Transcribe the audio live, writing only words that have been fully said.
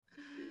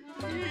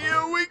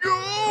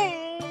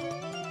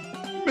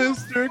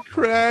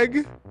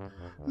Craig.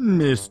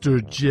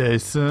 Mr.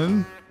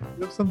 Jason.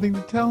 You have something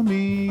to tell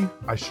me.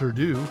 I sure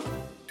do.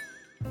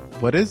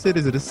 What is it?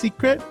 Is it a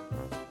secret?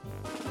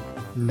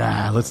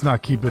 Nah, let's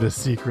not keep it a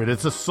secret.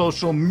 It's a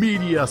social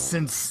media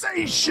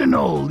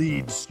sensational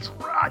lead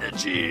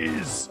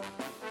strategies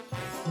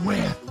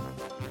with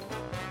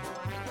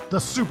the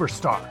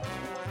superstar,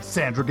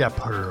 Sandra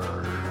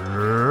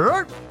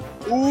Gebhart.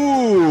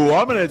 Ooh,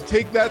 I'm going to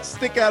take that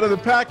stick out of the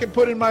pack and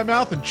put it in my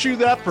mouth and chew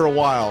that for a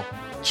while.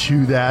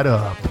 Chew that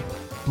up.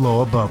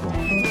 Blow a bubble.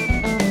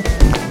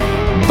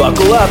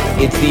 Buckle up.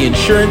 It's the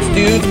Insurance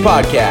Dudes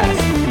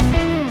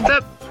Podcast. What's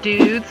up,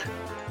 dudes?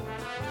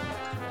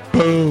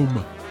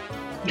 Boom.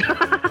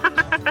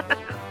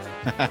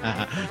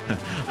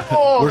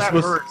 Oh, that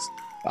hurts.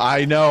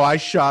 I know. I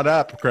shot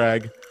up,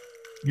 Craig.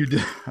 You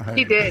did.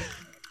 He did.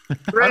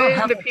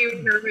 Right into Pee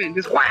Wee Herman.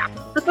 Just whap.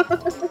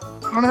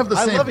 I don't have the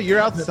same. I love it. You're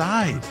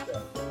outside.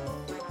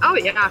 Oh,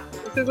 yeah.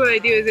 This is what I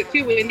do. Is it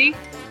too windy?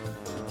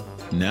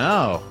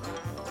 No.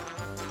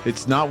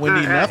 It's not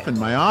windy All right. enough in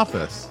my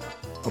office.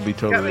 I'll be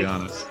totally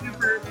honest.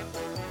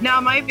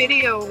 Now, my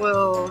video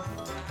will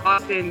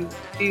often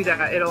do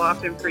that. It'll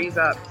often freeze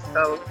up.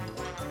 So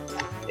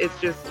it's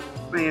just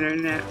my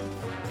internet.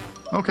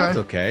 Okay. That's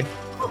okay.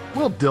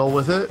 We'll deal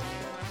with it.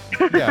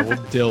 Yeah, we'll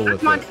deal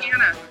with That's it.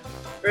 Montana.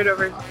 Right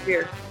over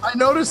here. I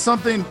noticed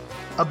something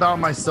about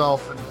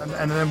myself,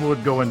 and then we'll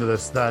go into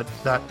this, that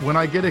when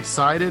I get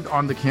excited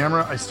on the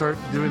camera, I start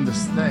doing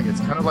this thing.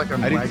 It's kind of like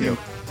I'm I do wagging.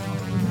 too.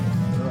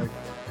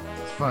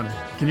 It's fun.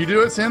 Can you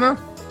do it, Sandra?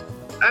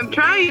 I'm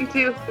trying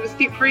to. Just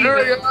keep freezing.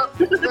 There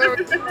we go. There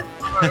we go.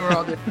 All right, we're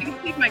all good. I can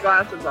take my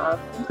glasses off.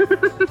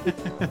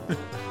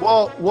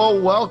 Well,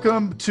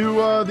 welcome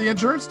to the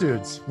Insurance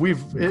Dudes.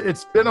 We've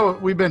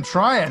been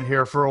trying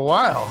here for a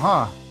while,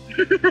 huh?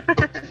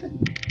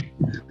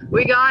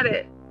 We got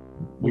it.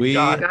 We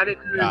Got it. got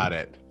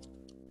it.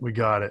 We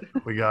got it.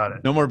 We got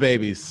it. No more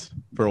babies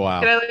for a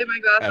while. Can I leave my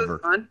glasses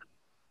Ever. on?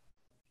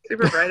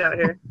 Super bright out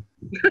here.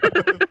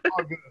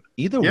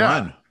 Either Yeah.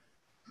 one.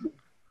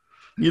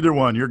 Either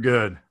one, you're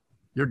good.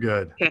 You're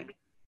good. Okay.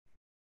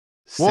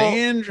 Well-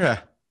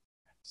 Sandra,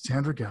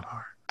 Sandra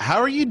Gebhart. how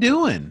are you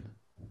doing?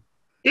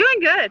 Doing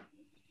good.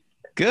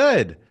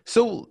 Good.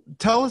 So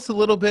tell us a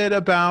little bit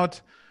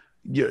about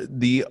you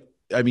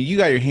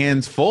got your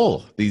hands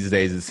full these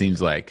days, it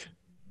seems like.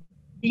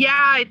 Yeah,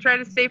 I try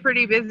to stay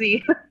pretty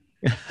busy.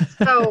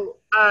 So,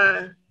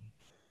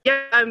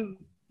 I'm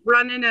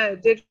running a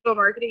digital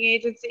marketing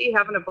agency,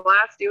 having a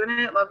blast doing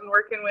it, loving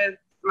working with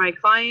my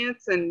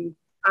clients, and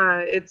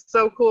it's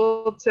so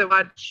cool to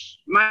watch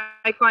my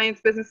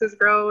clients' businesses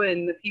grow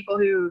and the people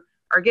who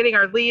are getting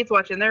our leads,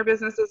 watching their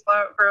businesses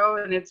grow,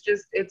 and it's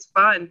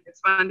fun. It's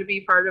fun to be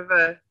part of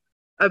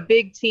a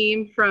big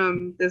team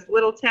from this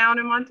little town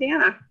in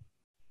Montana.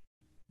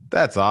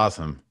 That's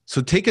awesome.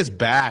 So take us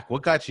back.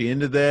 What got you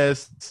into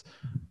this?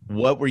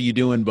 What were you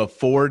doing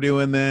before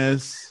doing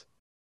this?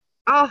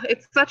 Oh,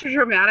 it's such a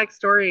dramatic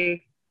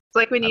story. It's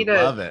like we need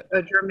love it.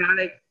 a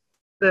dramatic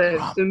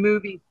the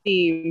movie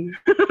theme.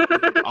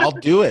 I'll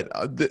do it.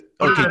 Okay,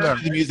 cue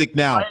the music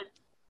now.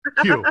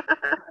 Cue.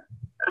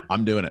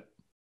 I'm doing it.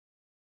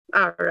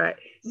 All right.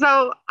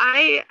 So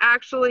I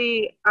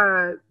actually,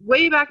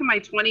 way back in my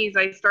 20s,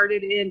 I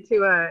started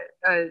into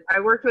I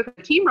worked with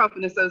a team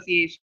roping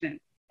association,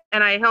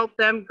 and I helped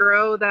them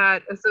grow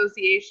that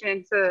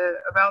association to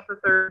about the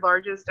third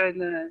largest in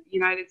the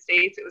United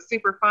States. It was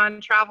super fun,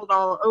 traveled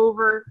all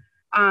over.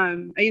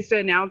 I used to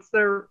announce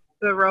the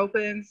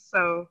rope-ins,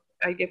 so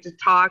I get to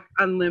talk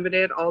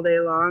unlimited all day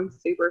long.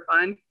 Super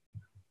fun.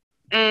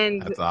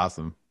 And That's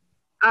awesome.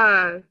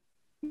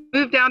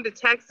 moved down to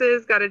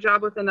Texas, got a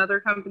job with another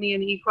company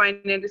in the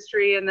equine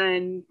industry, and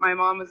then my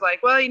mom was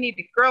like, well, you need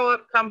to grow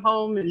up, come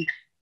home, and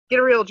get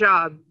a real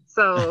job.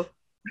 So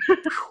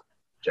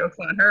joke's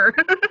on her.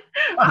 So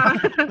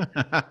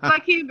I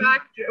came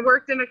back,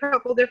 worked in a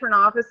couple different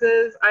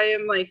offices. I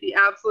am like the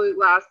absolute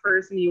last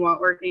person you want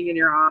working in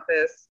your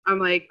office. I'm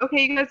like,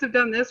 okay, you guys have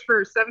done this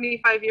for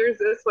 75 years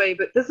this way,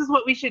 but this is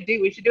what we should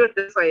do. We should do it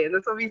this way, and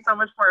this will be so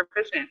much more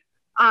efficient.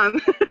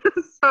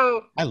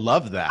 So I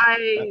love that.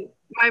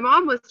 my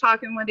mom was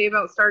talking one day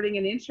about starting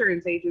an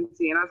insurance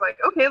agency, and I was like,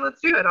 okay,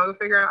 let's do it. I'll go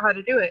figure out how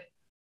to do it.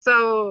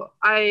 So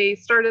I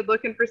started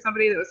looking for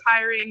somebody that was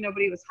hiring.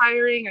 Nobody was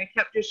hiring. I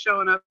kept just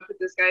showing up at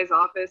this guy's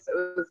office. It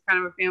was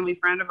kind of a family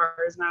friend of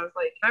ours. And I was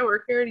like, can I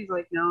work here? And he's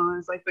like, no. I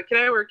was like, but can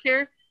I work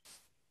here?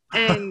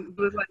 And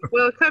was like,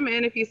 well, come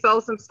in. If you sell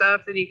some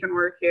stuff, then you can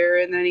work here.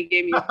 And then he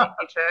gave me a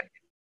paycheck.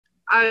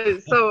 I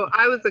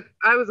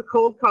was a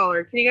cold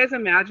caller. Can you guys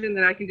imagine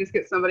that I can just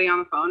get somebody on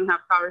the phone and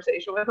have a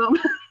conversation with them?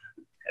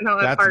 And how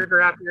that's hard to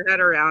wrap your head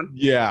around.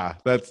 Yeah,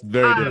 that's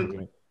very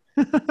difficult.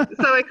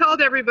 So I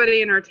called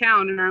everybody in our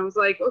town, and I was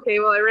like, okay,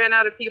 well, I ran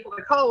out of people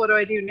to call. What do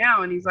I do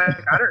now? And he's like,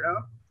 I don't know.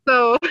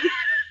 So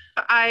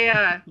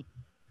I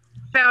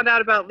found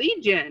out about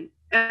lead gen,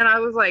 and I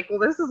was like, well,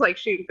 this is like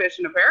shooting fish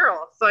in a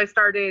barrel. So I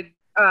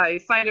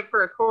signed up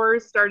for a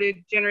course,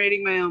 started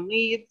generating my own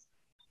leads,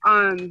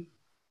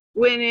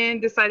 went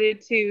in,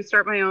 decided to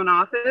start my own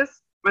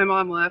office. My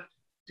mom left,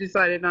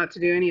 decided not to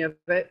do any of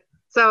it.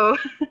 So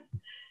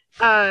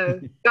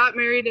got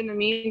married in the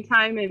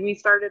meantime, and we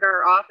started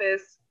our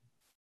office,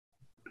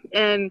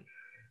 and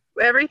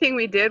everything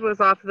we did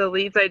was off of the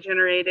leads I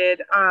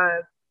generated.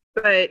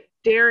 But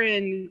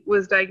Darren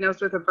was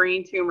diagnosed with a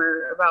brain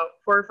tumor about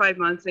 4 or 5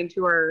 months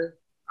into our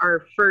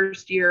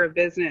first year of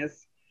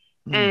business.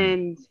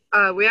 And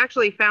we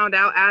actually found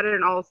out at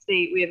an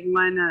Allstate, we had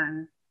won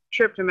a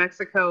trip to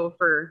Mexico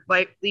for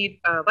life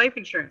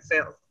insurance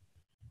sales.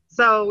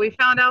 So we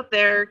found out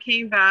there,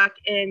 came back,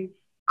 and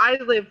I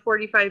lived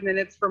 45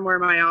 minutes from where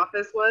my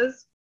office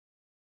was.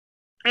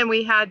 And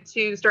we had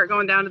to start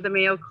going down to the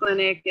Mayo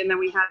Clinic, and then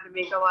we had to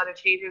make a lot of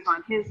changes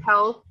on his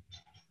health.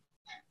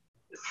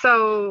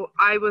 So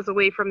I was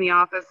away from the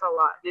office a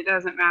lot. It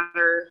doesn't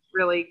matter,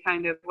 really,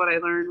 kind of what I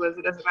learned was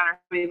it doesn't matter how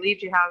many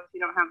leads you have if you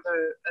don't have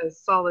a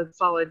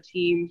solid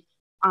team.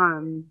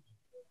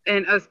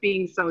 And us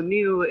being so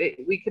new,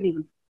 we couldn't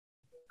even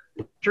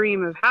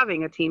dream of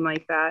having a team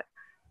like that.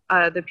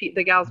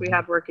 The gals we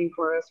had working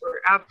for us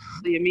were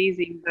absolutely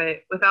amazing,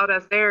 but without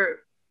us there,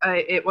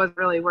 it wasn't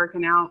really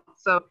working out.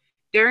 So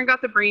Darren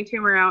got the brain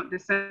tumor out in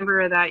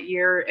December of that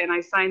year, and I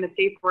signed the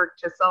paperwork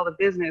to sell the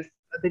business.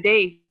 The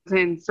day he was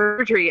in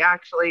surgery,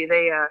 actually,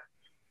 they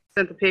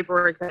sent the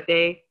paperwork that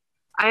day.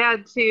 I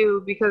had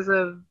to, because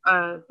of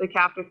the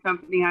captive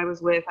company I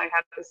was with, I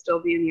had to still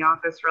be in the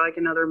office for like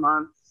another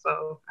month.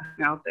 So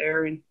I'm out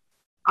there. And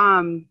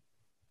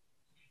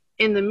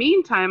in the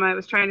meantime, I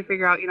was trying to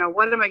figure out,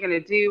 what am I going to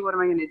do? What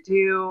am I going to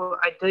do?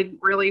 I didn't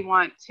really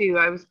want to.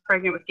 I was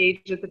pregnant with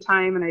Gage at the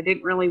time, and I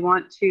didn't really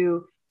want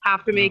to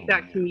have to make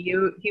that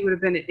commute. He would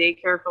have been at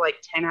daycare for like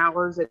 10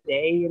 hours a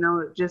day,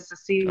 it just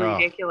seemed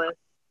ridiculous.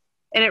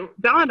 And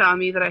it dawned on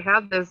me that I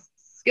had this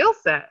skill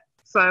set.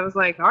 So I was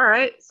like, all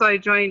right. So I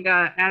joined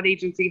Ad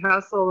Agency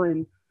Hustle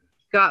and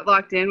got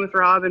locked in with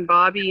Rob and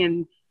Bobby,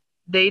 and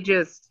they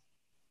just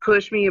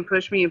pushed me and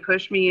pushed me and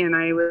pushed me. And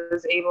I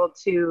was able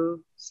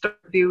to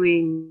start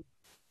doing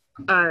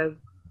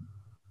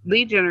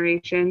lead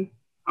generation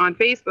on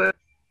Facebook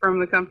from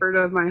the comfort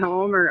of my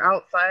home or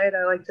outside.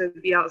 I like to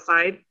be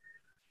outside.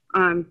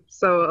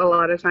 So a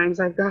lot of times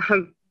I've got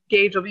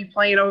Gage will be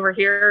playing over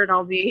here and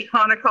I'll be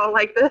on a call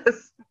like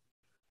this.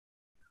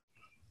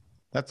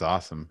 That's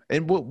awesome.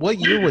 And what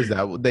year was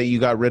that you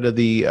got rid of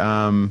the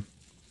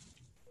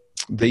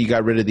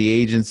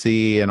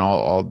agency and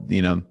all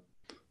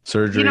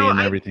surgery and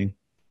everything?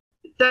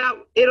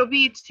 It'll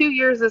be 2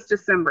 years this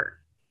December.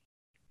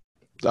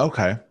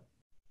 Okay.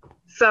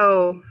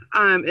 So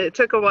it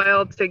took a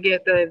while to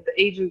get the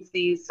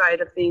agency side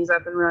of things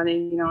up and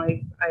running.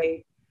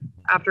 I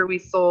after we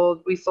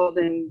sold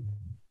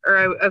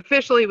I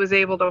officially was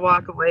able to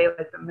walk away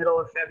like the middle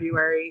of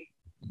February.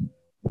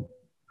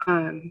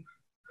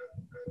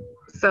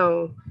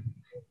 So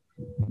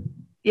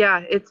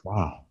yeah, it's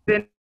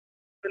been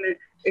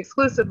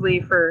exclusively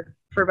for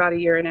about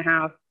 1.5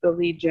 years, the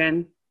lead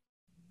gen.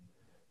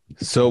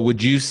 So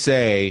would you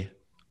say,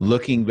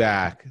 looking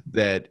back,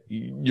 that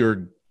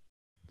you're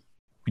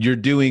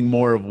doing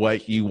more of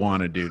what you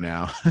want to do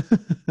now?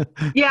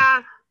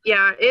 Yeah.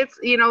 It's,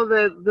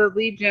 the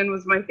lead gen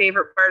was my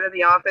favorite part of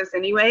the office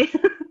anyway.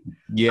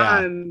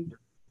 Yeah.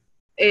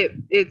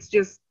 It's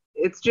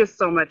just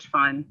so much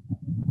fun.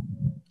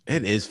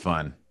 It is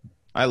fun.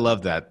 I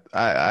love that.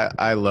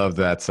 I love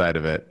that side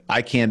of it.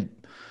 I can't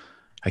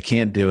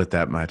do it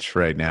that much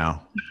right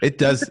now. It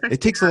does. It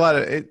takes a lot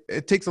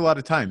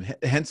of time.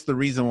 Hence the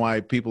reason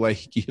why people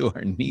like you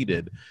are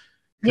needed.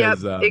 Yeah,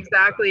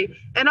 exactly.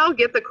 And I'll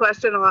get the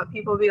question a lot.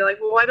 People be like,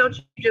 well, why don't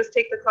you just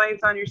take the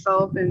clients on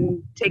yourself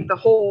and take the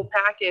whole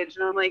package?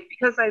 And I'm like,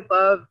 because I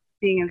love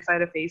being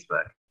inside of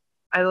Facebook.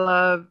 I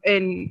love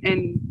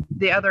and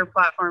the other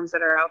platforms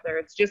that are out there.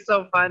 It's just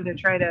so fun to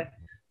try to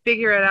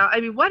figure it out.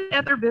 I mean, what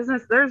other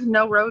business? There's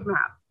no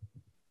roadmap.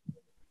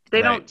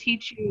 They don't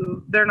teach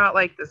you. They're not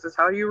like, this is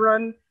how you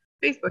run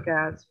Facebook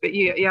ads, but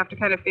you have to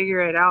kind of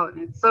figure it out.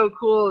 And it's so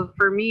cool.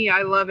 For me,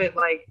 I love it.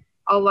 Like,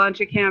 I'll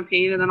launch a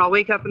campaign and then I'll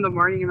wake up in the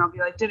morning and I'll be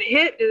like, did it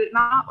hit? Did it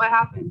not? What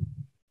happened?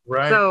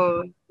 Right.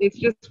 So it's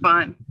just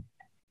fun.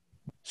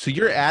 So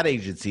your ad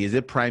agency, is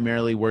it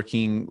primarily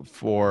working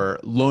for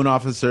loan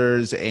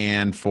officers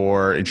and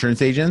for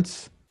insurance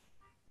agents?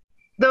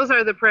 Those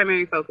are the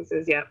primary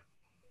focuses. Yeah.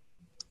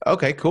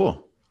 Okay,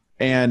 cool.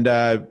 And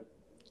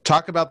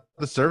talk about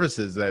the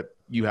services that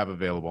you have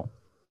available.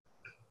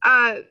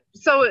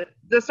 So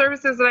the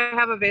services that I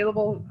have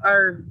available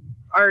are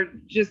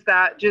just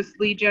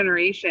lead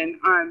generation.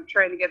 I'm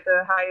trying to get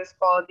the highest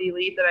quality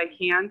lead that I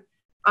can.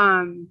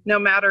 No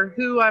matter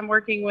who I'm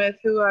working with,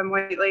 who I'm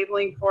white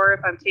labeling for,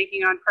 if I'm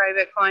taking on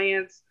private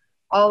clients,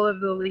 all of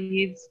the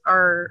leads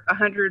are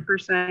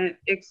 100%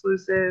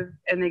 exclusive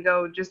and they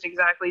go just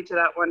exactly to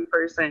that one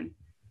person.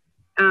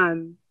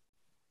 And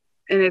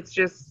it's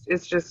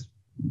just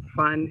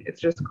fun.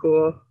 It's just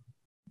cool.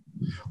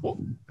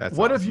 Well,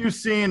 what have you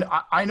seen?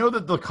 I know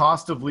that the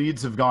cost of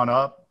leads have gone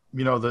up.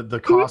 The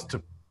cost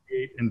to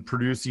create and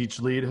produce each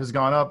lead has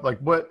gone up. Like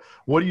what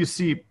do you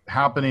see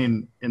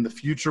happening in the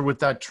future with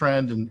that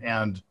trend?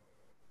 And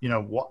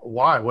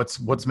why?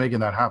 What's making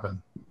that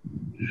happen?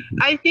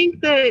 I think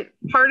that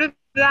part of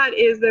that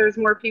is there's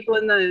more people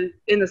in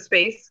the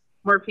space.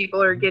 More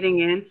people are getting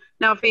in.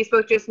 Now,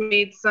 Facebook just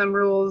made some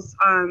rules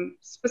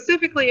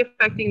specifically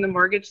affecting the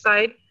mortgage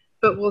side,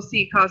 but we'll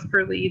see cost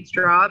per leads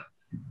drop.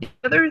 The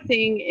other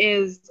thing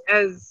is,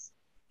 as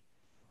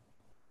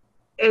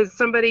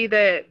somebody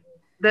that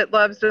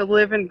loves to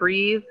live and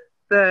breathe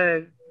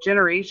the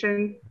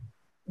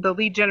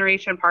lead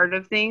generation part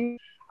of things,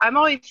 I'm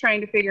always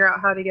trying to figure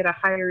out how to get a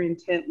higher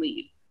intent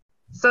lead.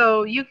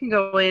 So you can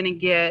go in and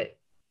get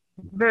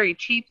very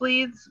cheap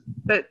leads,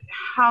 but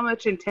how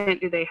much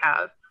intent do they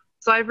have?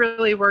 So I've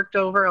really worked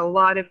over a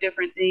lot of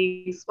different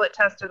things, split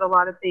tested a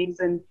lot of things,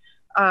 and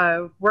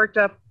worked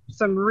up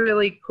some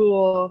really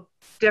cool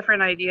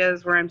different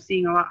ideas where I'm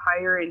seeing a lot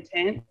higher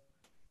intent,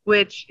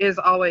 which is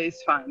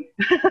always fun.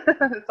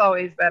 It's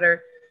always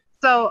better.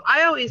 So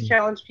I always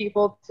challenge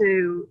people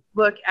to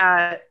look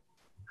at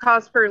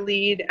cost per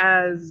lead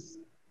as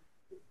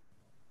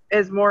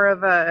more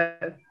of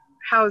a,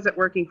 how is it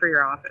working for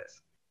your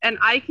office? And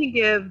I can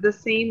give the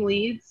same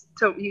leads.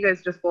 So you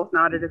guys just both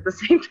nodded at the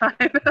same time.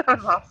 That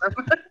was awesome.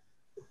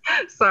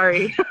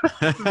 Sorry.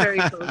 Very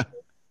cool.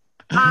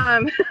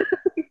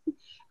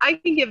 I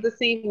can give the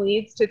same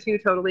leads to two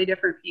totally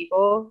different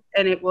people,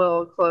 and it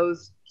will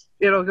close.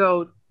 It'll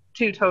go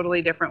two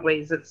totally different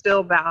ways. It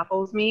still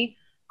baffles me.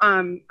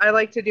 I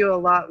like to do a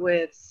lot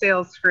with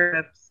sales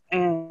scripts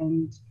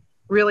and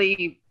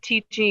really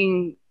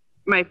teaching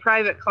my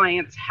private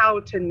clients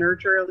how to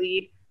nurture a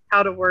lead,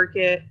 how to work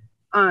it.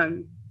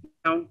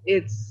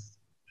 It's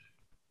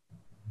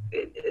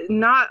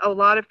not a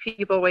lot of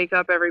people wake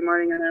up every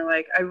morning and they're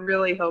like, I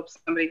really hope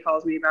somebody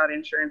calls me about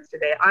insurance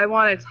today. I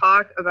want to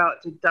talk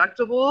about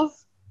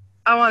deductibles.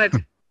 I want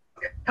to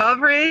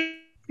coverage.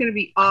 It's going to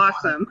be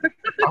awesome.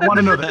 I want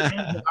to know the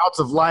ins and outs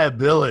of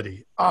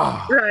liability.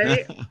 Oh.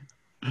 Right.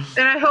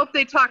 And I hope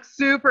they talk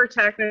super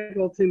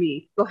technical to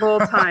me the whole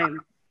time.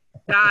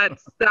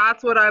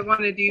 That's what I want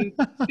to do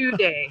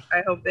today.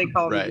 I hope they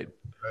call me.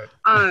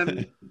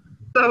 Right.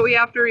 So we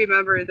have to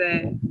remember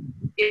that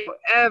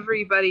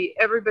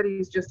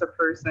everybody's just a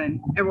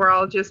person, and we're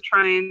all just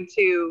trying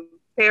to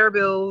pay our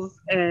bills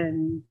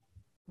and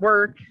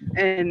work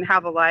and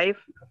have a life.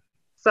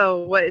 So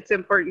what's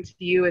important to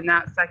you in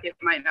that second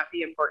might not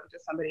be important to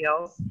somebody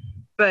else,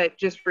 but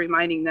just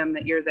reminding them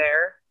that you're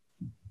there.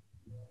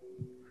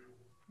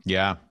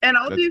 Yeah. And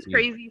I'll do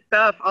crazy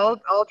stuff.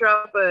 I'll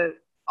drop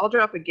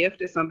a gift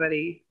to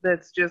somebody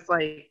that's just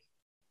like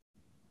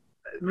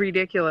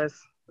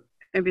ridiculous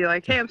and be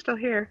like, hey, I'm still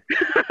here.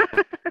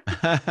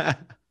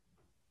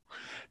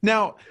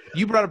 Now,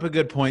 you brought up a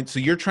good point.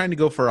 So you're trying to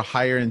go for a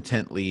higher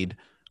intent lead.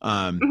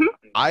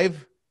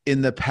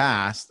 In the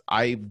past,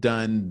 I've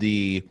done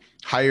the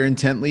higher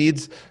intent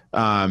leads.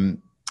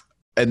 And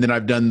then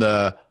I've done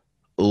the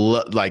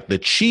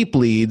cheap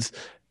leads,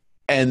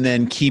 and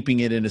then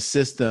keeping it in a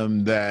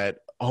system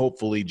that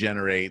hopefully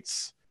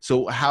generates.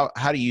 So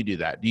how do you do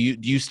that? Do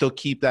you still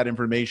keep that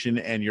information,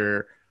 and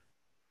you're,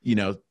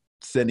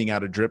 sending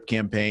out a drip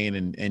campaign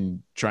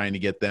and trying to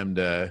get them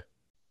to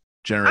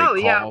generate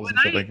calls? Yeah. And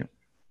stuff like that?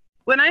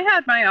 When I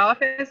had my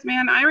office,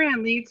 man, I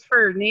ran leads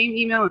for name,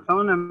 email, and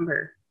phone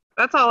number.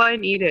 That's all I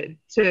needed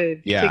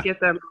to get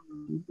them.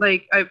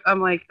 Like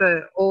I'm like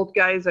the old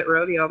guys at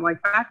rodeo. I'm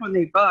like, back when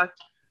they bucked.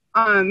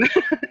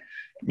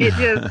 It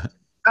just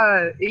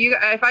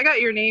if I got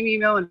your name,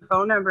 email, and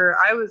phone number,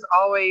 I was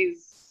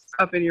always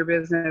up in your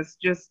business.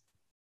 Just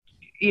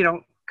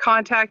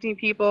contacting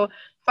people.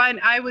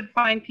 I would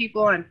find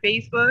people on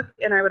Facebook,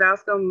 and I would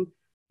ask them,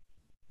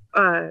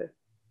 how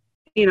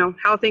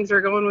things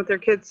are going with their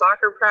kids'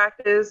 soccer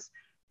practice.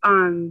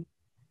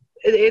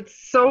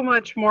 It's so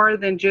much more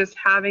than just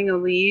having a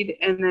lead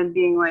and then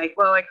being like,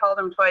 well, I called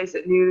them twice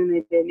at noon and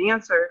they didn't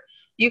answer.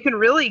 You can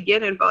really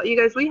get involved. You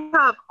guys, we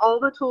have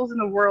all the tools in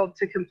the world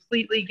to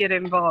completely get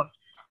involved.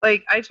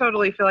 Like, I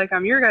totally feel like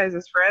I'm your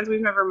guys' friends. We've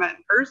never met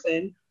in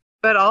person,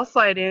 but I'll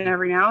slide in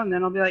every now and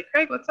then. I'll be like,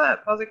 Craig, what's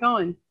up? How's it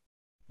going?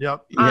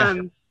 Yep.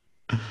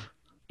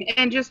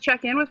 And just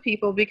check in with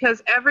people,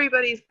 because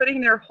everybody's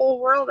putting their whole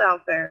world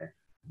out there.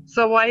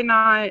 So why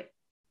not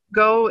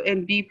go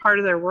and be part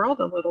of their world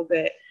a little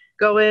bit?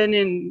 Go in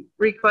and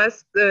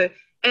request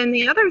and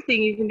the other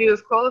thing you can do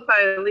is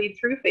qualify a lead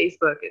through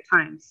Facebook at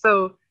times.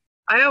 So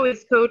I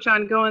always coach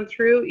on going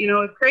through,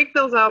 if Craig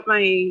fills out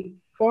my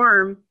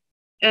form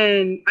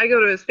and I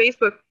go to his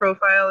Facebook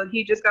profile and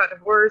he just got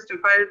divorced and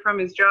fired from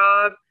his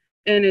job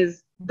and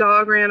his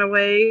dog ran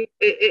away,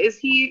 is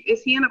he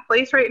in a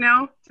place right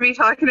now to be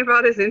talking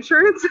about his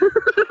insurance?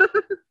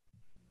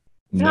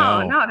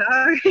 No, not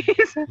or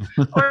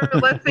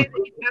let's say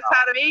that he just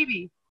had a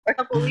baby a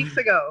couple of weeks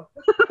ago.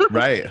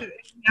 Right.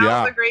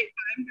 Now's a great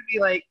time to be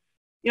like,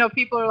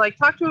 people are like,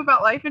 talk to them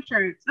about life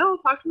insurance. No,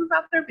 talk to them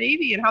about their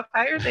baby and how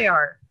tired they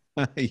are.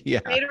 Yeah.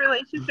 Create a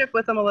relationship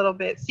with them a little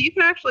bit. So you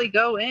can actually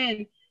go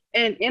in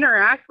and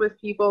interact with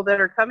people that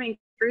are coming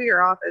through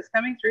your office,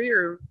 coming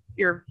through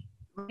your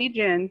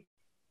region,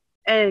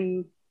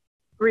 and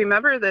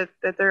remember that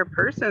they're a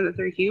person, that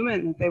they're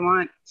human, that they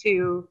want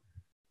to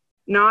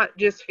not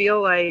just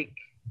feel like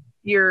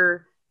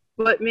you're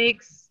what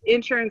makes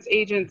insurance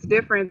agents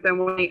different than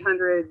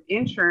 1-800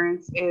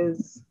 insurance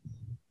is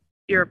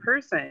you're a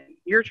person.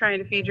 You're trying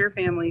to feed your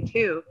family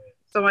too.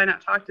 So why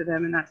not talk to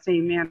them in that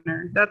same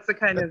manner? That's the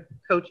kind of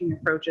coaching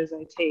approaches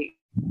I take.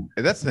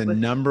 That's the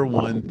number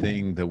one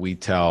thing that we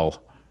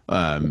tell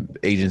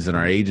agents in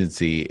our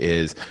agency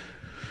is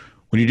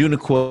when you're doing a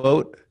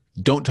quote,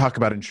 don't talk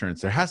about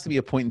insurance. There has to be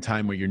a point in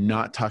time where you're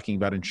not talking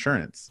about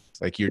insurance.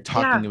 Like you're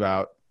talking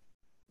about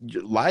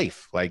your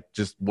life, like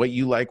just what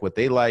you like, what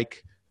they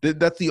like.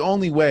 That's the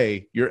only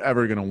way you're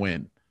ever going to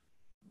win.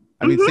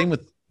 I mean,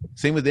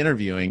 same with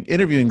interviewing.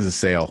 Interviewing is a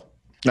sale.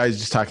 I was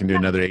just talking to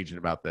another agent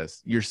about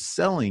this. You're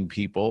selling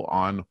people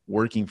on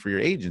working for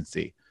your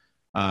agency.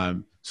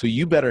 So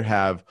you better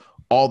have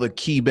all the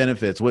key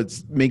benefits, what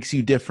makes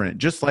you different,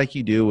 just like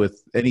you do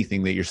with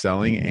anything that you're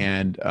selling.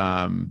 And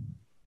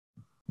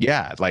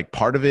like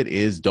part of it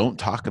is don't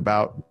talk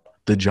about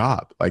the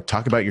job, like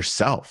talk about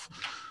yourself.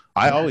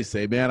 I always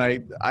say, man,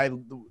 I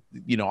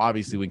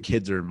obviously when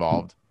kids are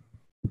involved,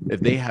 if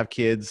they have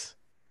kids,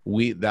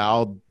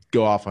 I'll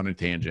go off on a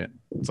tangent.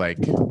 It's like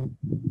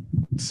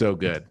so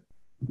good.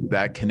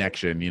 That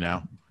connection, you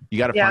got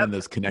to find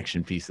those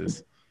connection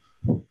pieces.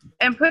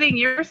 And putting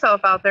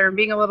yourself out there and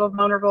being a little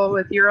vulnerable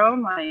with your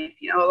own life.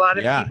 A lot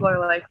of people are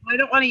like, I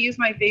don't want to use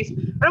my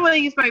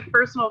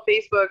personal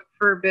Facebook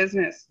for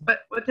business.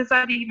 But what does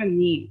that even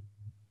mean?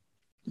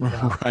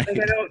 Right. Like,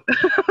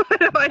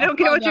 I don't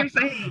get what you're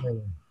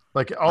saying.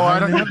 Like, I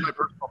don't have my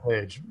personal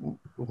page.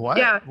 What?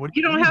 Yeah, what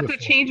you don't have to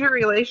change your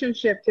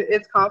relationship to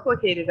it's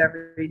complicated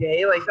every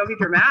day. Like, don't be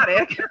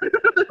dramatic.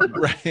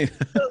 Right.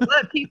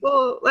 let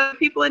people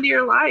into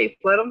your life.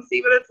 Let them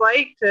see what it's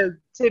like to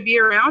be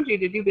around you,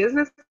 to do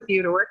business with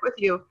you, to work with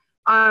you.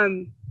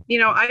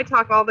 I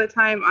talk all the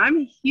time. I'm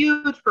a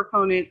huge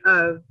proponent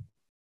of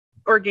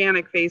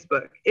organic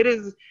Facebook. It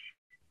is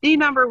the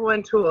number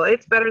one tool.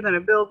 It's better than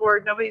a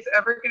billboard. Nobody's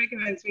ever going to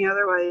convince me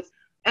otherwise.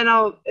 And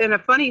in a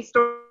funny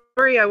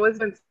story, I was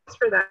in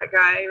for that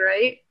guy,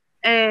 right?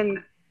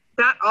 And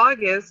that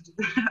August,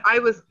 I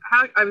was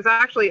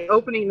actually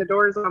opening the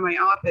doors on my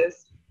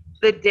office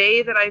the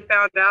day that I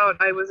found out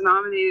I was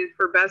nominated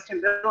for Best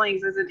in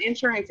Billings as an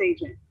insurance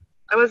agent.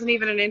 I wasn't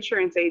even an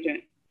insurance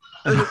agent.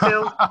 I was a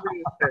sales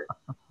producer.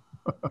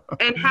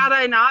 And had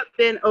I not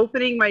been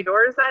opening my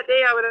doors that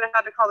day, I would have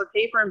had to call the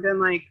paper and been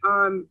like,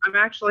 I'm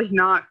actually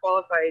not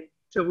qualified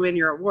to win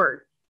your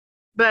award.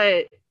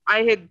 But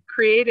I had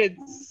created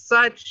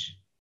such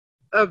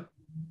a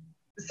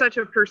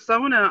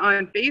persona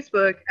on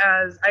Facebook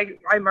as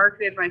I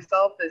marketed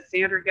myself as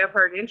Sandra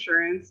Gebhart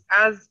Insurance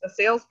as a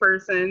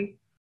salesperson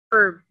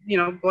for,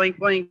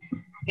 blank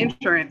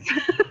insurance.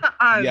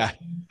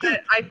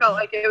 But I felt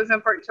like it was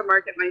important to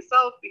market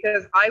myself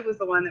because I was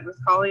the one that was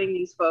calling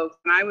these folks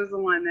and I was the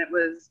one that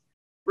was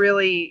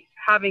really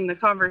having the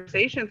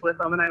conversations with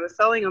them and I was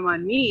selling them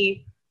on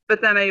me,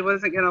 but then I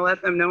wasn't going to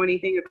let them know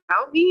anything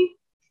about me.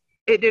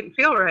 It didn't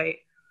feel right.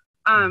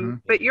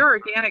 But your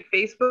organic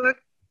Facebook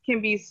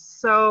can be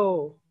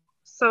so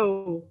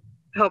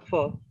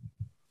helpful.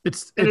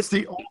 It's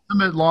the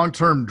ultimate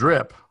long-term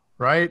drip,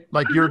 right?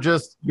 Like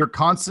you're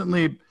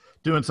constantly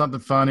doing something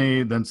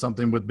funny, then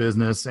something with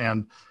business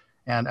and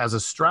as a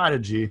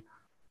strategy,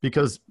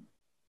 because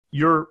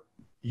you're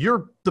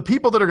the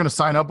people that are going to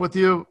sign up with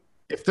you.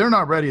 If they're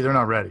not ready, they're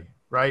not ready,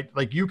 right?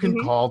 Like you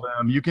can call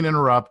them, you can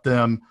interrupt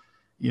them,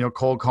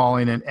 cold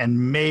calling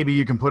and maybe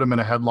you can put them in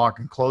a headlock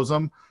and close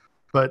them.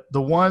 But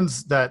the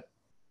ones that,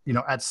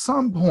 at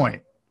some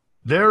point,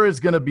 there is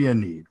going to be a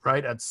need,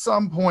 right? At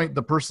some point,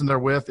 the person they're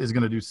with is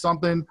going to do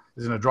something,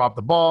 is going to drop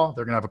the ball.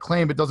 They're going to have a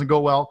claim. It doesn't go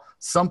well.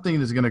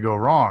 Something is going to go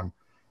wrong.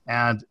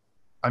 And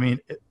I mean,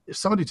 if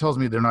somebody tells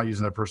me they're not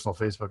using their personal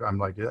Facebook, I'm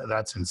like,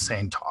 that's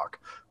insane talk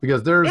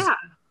because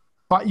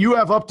you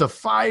have up to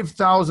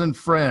 5,000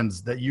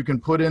 friends that you can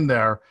put in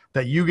there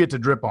that you get to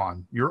drip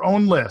on your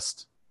own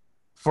list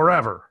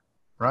forever,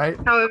 right?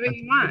 However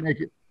you want.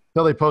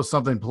 Until they post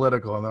something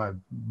political and then I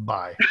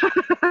buy.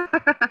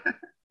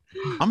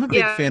 I'm a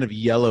big fan of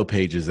Yellow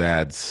Pages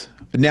ads.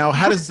 Now,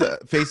 how does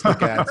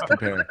Facebook ads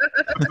compare?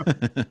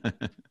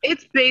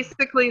 It's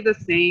basically the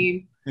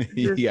same.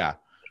 Yeah.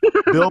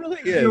 It really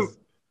is.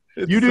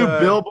 You do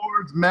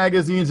billboards,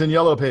 magazines, and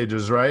Yellow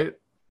Pages, right?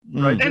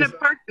 Right. And a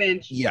park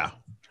bench. Yeah.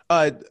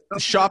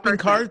 Shopping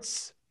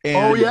carts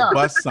and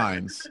bus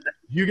signs.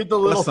 You get the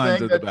little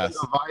thing that's a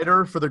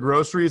divider for the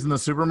groceries in the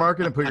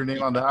supermarket and put your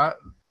name on that.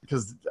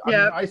 Because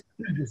I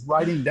started just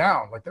writing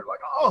down. Like they're like,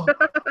 oh.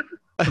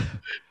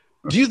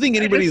 Do you think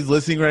anybody who's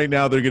listening right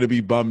now, they're going to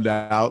be bummed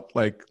out?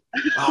 Like,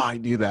 I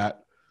knew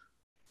that.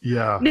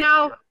 Yeah.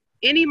 Now,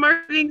 any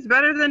marketing's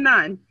better than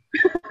none.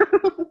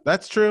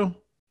 That's true.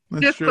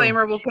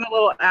 Disclaimer, we'll put a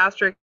little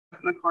asterisk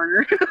in the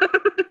corner.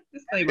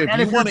 Disclaimer.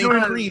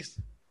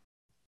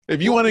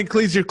 If you want to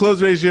increase your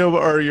close ratio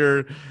or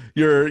your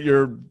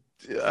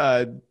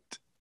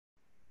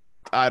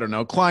I don't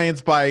know,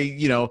 clients by,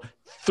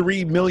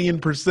 3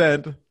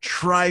 million%,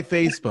 try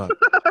Facebook.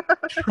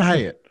 Try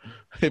it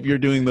if you're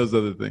doing those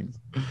other things.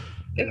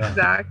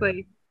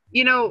 Exactly.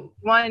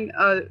 One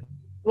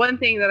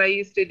thing that I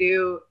used to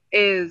do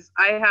is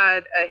I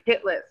had a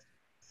hit list.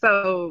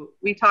 So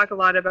we talk a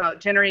lot about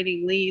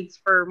generating leads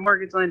for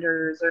mortgage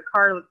lenders or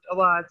car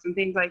lots and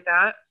things like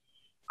that.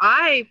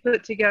 I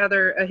put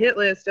together a hit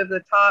list of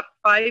the top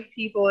 5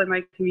 people in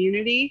my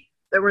community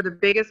that were the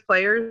biggest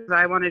players that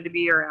I wanted to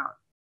be around.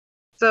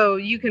 So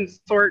you can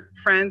sort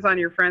friends on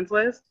your friends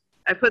list.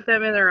 I put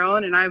them in their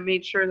own, and I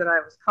made sure that I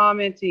was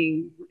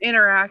commenting,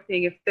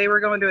 interacting. If they were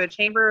going to a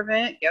chamber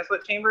event, guess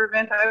what chamber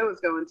event I was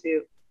going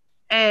to?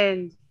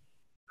 And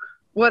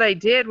what I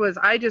did was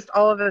I just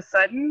all of a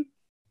sudden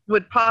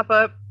would pop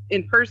up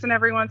in person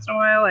every once in a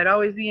while. I'd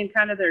always be in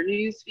kind of their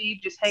news feed,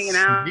 just hanging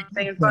out,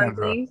 saying fun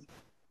things.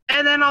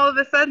 And then all of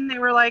a sudden they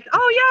were like,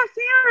 "Oh yeah,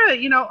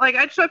 Sandra," you know, like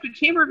I'd show up to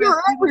chamber events.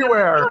 You're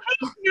everywhere. Go, "Oh,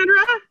 hey,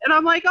 Sandra," and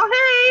I'm like, "Oh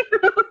hey,"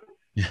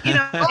 you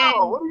know.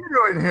 Oh, what are you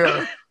doing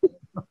here?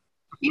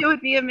 You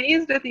would be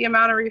amazed at the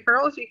amount of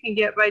referrals you can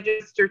get by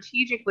just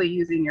strategically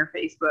using your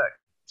Facebook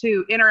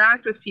to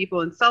interact with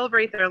people and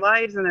celebrate their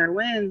lives and their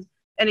wins.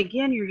 And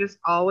again, you're just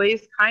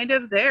always kind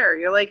of there.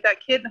 You're like that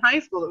kid in high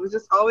school that was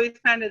just always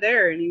kind of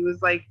there, and he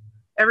was like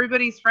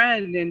everybody's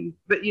friend,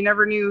 but you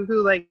never knew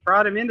who like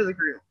brought him into the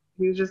group.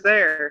 He was just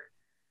there.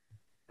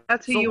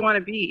 That's who you want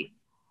to be.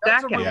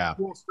 That's a really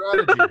cool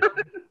strategy.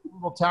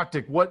 Little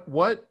tactic.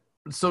 What?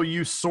 So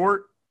you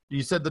sort.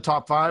 You said the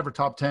top 5 or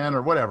top 10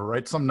 or whatever,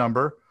 right? Some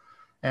number,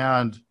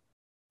 and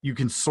you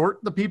can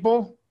sort the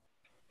people.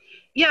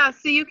 Yeah.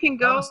 So you can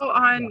go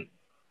on.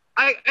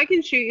 I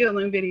can shoot you a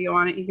Loom video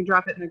on it. You can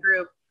drop it in the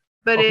group.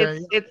 But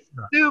it's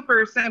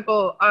super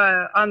simple.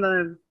 On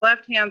the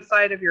left-hand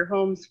side of your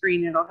home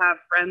screen, it'll have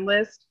friend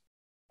list.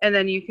 And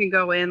then you can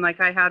go in,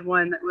 like I had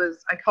one that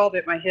was, I called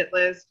it my hit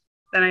list.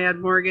 Then I had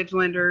mortgage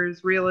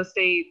lenders, real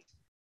estate,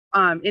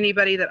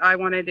 anybody that I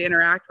wanted to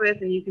interact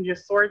with, and you can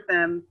just sort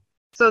them.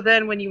 So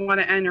then when you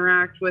want to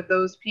interact with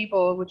those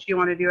people, which you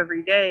want to do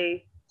every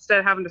day, instead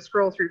of having to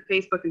scroll through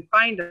Facebook and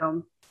find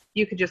them,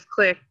 you could just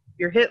click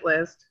your hit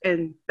list,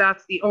 and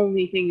that's the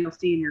only thing you'll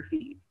see in your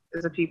feed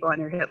is the people on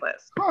your hit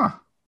list. Huh.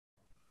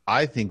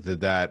 I think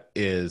that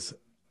is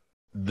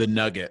the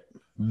nugget.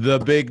 The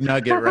big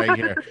nugget right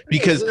here,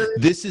 because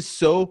this is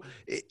so,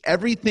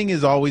 everything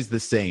is always the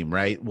same,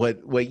 right?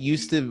 What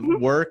used to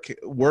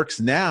works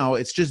now.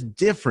 It's just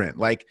different.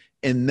 Like,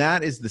 and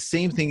that is the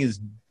same thing as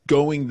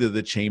going to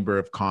the Chamber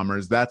of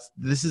Commerce.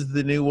 This is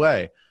the new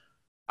way.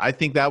 I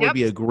think that would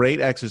be a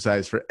great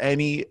exercise for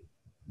any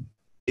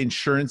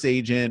insurance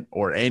agent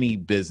or any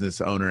business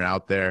owner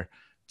out there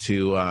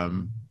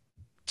to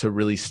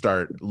really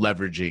start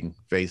leveraging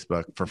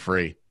Facebook for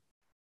free.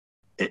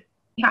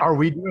 Are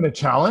we doing a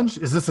challenge?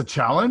 Is this a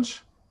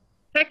challenge?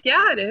 Heck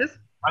yeah, it is.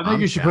 I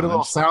think you should put a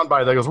little sound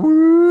bite that goes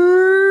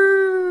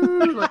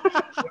woo. Like,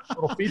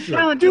 little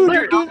feature. Dude,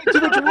 you're doing too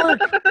much work.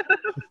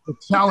 The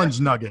challenge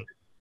nugget.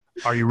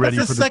 Are you ready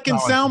for the second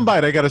sound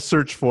bite I got to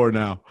search for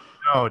now?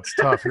 No, it's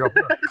tough. You're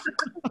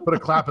put a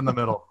clap in the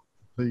middle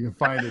so you can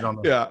find it on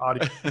the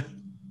audio.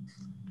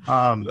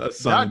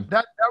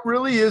 That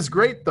really is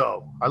great,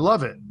 though. I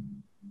love it,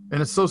 and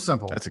it's so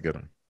simple. That's a good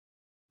one.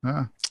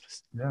 Yeah.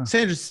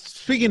 Sandra,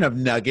 speaking of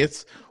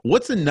nuggets,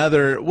 what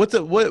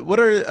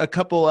are a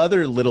couple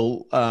other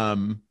little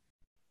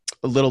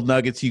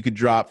nuggets you could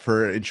drop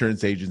for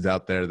insurance agents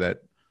out there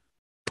that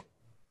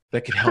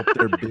could help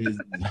their business?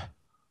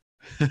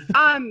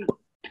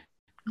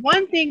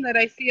 One thing that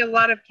I see a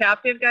lot of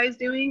captive guys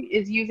doing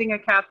is using a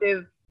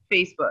captive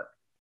Facebook.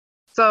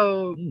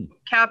 So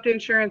captive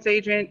insurance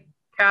agent,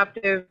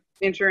 captive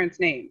insurance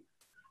name.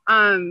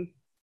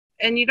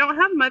 And you don't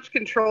have much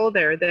control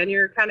there. Then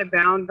you're kind of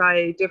bound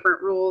by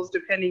different rules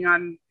depending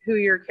on who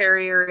your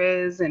carrier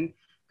is and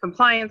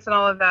compliance and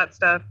all of that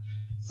stuff.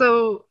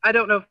 So I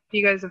don't know if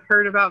you guys have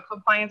heard about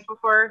compliance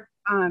before.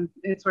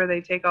 It's where they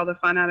take all the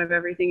fun out of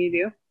everything you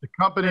do. The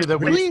company that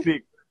we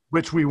speak,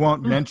 which we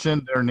won't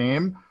mention their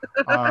name,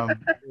 they're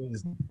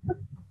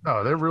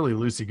really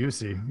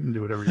loosey-goosey. You can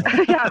do whatever you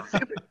want. Yeah,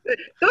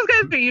 those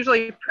guys are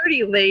usually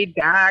pretty laid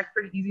back,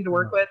 pretty easy to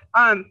work with.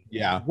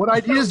 What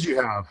ideas do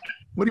you have?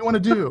 What do you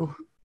want to do?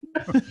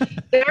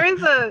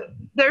 There's a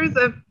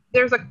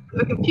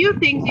few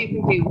things you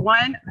can do.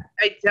 One,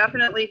 I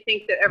definitely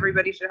think that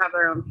everybody should have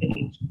their own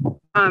page.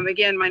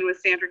 Again, mine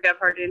was Sandra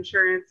Gebhart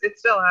Insurance.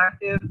 It's still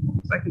active,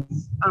 so I can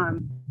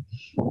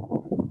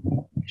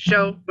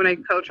show when I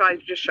coach. I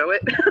just show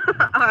it.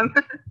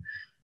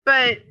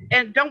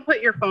 And don't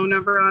put your phone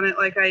number on it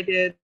like I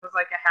did. It was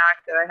like a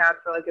hack that I had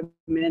for like a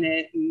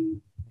minute, and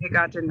it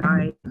got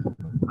denied.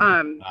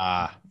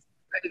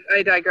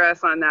 I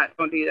digress on that.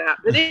 Don't do that.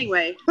 But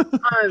anyway,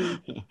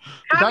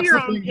 have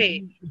your own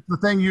page. The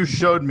thing you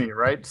showed me,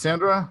 right,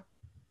 Sandra?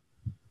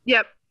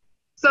 Yep.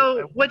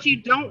 So what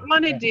you don't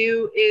want to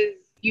do is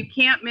you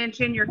can't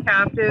mention your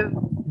captive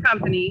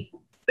company,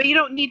 but you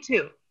don't need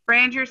to.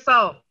 Brand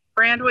yourself.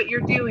 Brand what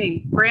you're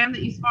doing. Brand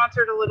that you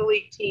sponsored a Little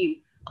League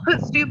team.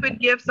 Put stupid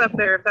gifts up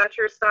there if that's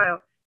your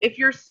style. If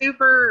you're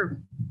super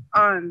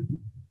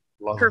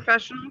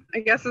professional, I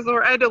guess is the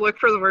word. I had to look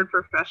for the word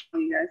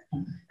professional, you guys.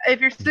 If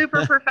you're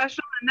super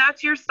professional and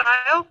that's your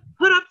style,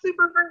 put up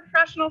super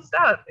professional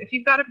stuff. If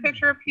you've got a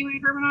picture of Pee Wee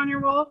Herman on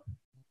your wall,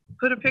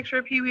 put a picture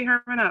of Pee Wee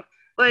Herman up.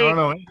 I don't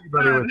know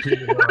anybody with Pee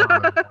Wee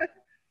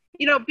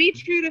Herman. Be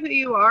true to who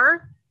you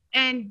are,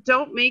 and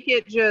don't make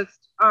it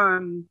just,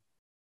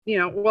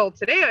 well,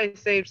 today I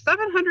saved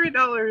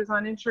 $700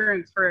 on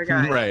insurance for a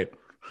guy. Right.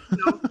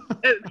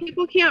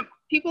 People can't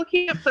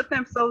put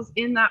themselves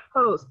in that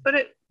post. Put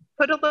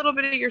a little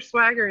bit of your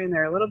swagger in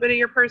there, a little bit of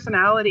your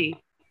personality.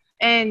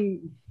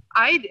 And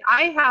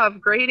I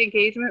have great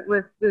engagement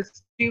with the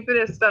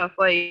stupidest stuff.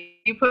 Like,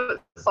 you put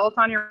salt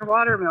on your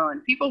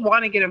watermelon. People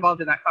want to get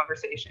involved in that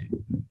conversation.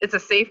 It's a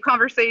safe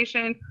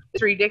conversation.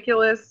 It's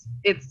ridiculous.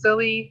 It's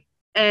silly.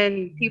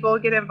 And people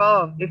get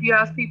involved. If you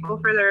ask people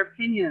for their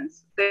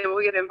opinions, they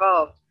will get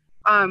involved.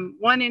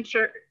 One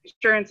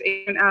insurance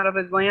agent out of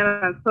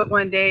Atlanta put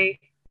one day,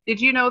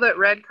 did you know that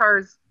red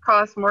cars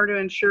cost more to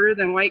insure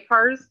than white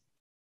cars?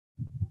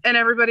 And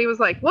everybody was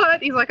like,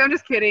 what? He's like, I'm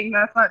just kidding.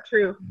 That's not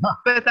true.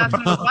 But that's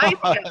what his wife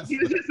said. He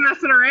was just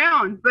messing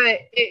around.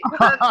 But it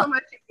has so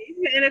much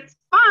engagement, and it's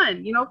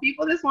fun.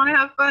 People just want to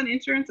have fun.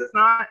 Insurance is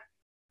not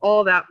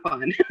all that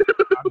fun.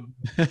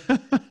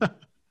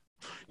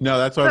 No,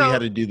 that's why we had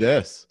to do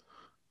this.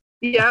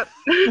 Yep,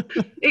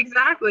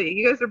 exactly.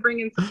 You guys are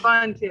bringing some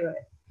fun to it.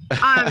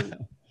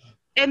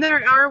 And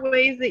there are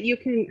ways that you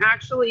can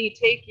actually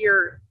take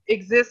your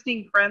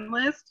existing friend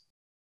list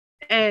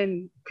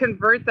and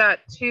convert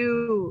that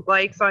to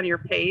likes on your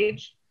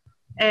page.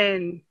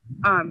 And,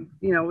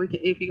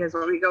 if you guys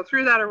want me to go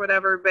through that or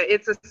whatever, but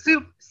it's a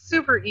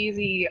super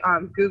easy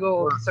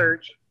Google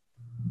search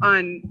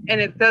and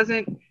it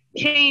doesn't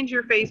change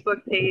your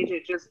Facebook page.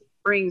 It just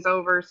brings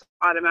over some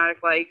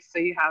automatic likes. So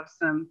you have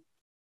some,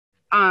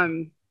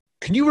 can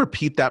you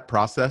repeat that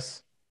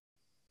process?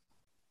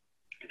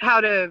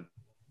 How to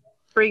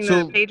bring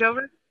the page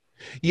over?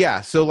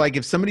 Yeah. So like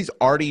if somebody's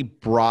already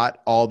brought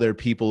all their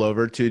people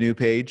over to a new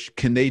page,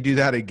 can they do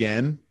that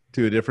again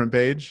to a different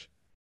page?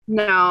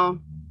 No.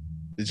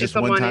 It's just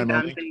one time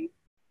only? Thing.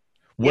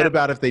 What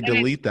about if they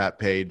delete that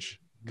page?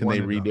 Can they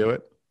redo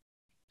it?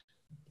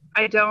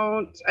 I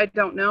don't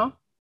know.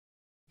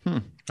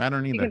 I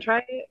don't either. You can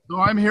try it. So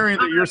I'm hearing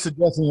that you're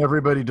suggesting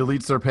everybody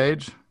deletes their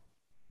page?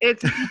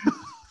 It's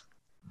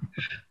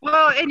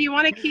well, and you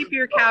want to keep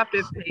your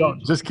captive page.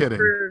 Just kidding.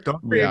 For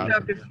your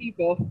captive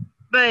people.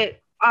 But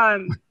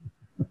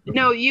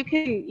no, you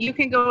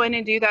can go in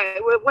and do that.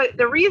 What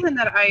the reason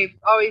that I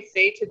always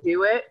say to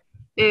do it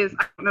is,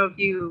 I don't know if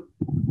you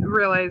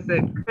realize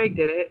that Craig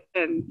did it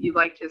and you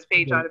liked his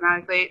page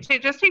automatically.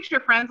 It just takes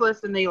your friends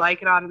list and they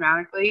like it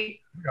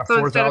automatically.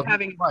 So instead of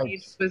having a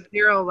page with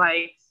 0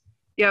 likes,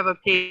 you have a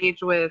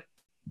page with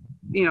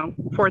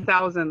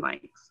 4,000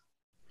 likes.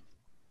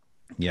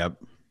 Yep.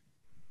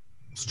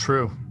 It's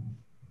true.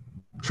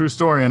 True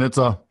story, and it's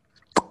a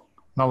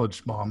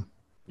knowledge bomb.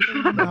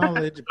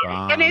 Knowledge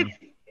bomb. And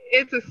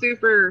it's a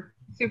super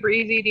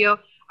easy deal.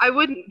 I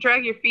wouldn't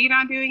drag your feet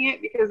on doing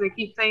it because they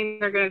keep saying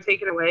they're going to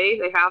take it away.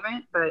 They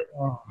haven't, but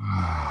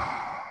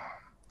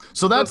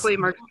so that's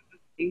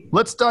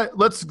let's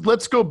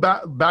go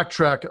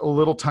backtrack a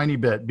little tiny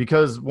bit,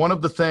 because one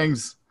of the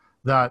things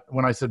that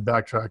when I said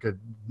backtrack,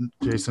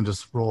 Jason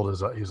just rolled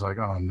his eyes. He's like,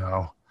 oh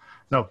no,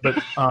 but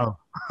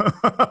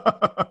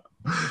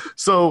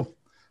so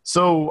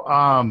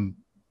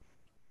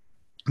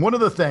one of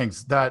the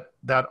things that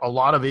a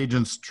lot of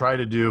agents try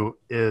to do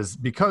is,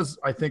 because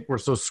I think we're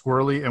so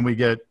squirrely and we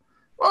get,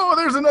 oh,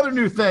 there's another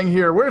new thing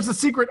here. Where's the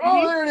secret?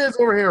 Oh, there it is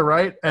over here,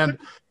 right? And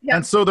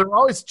and so they're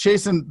always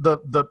chasing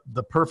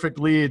the perfect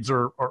leads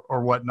or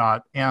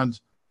whatnot. And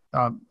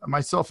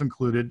myself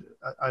included,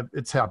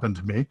 it's happened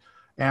to me.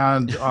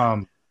 And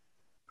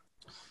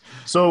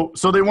so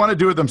they want to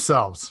do it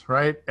themselves,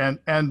 right?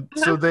 And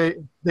so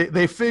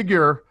they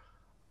figure,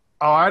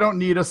 oh, I don't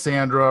need a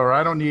Sandra, or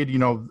I don't need,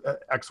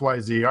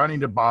 XYZ. I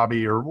need a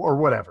Bobby or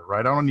whatever, right?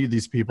 I don't need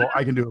these people.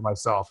 I can do it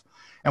myself.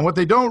 And what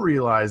they don't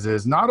realize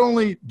is not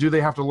only do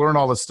they have to learn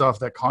all the stuff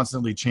that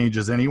constantly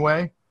changes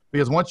anyway,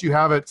 because once you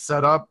have it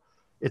set up,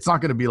 it's not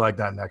going to be like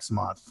that next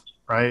month,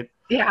 right?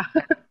 Yeah,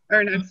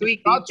 or next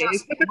week. Not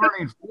just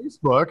learning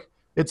Facebook.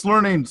 It's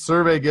learning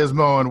Survey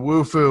Gizmo and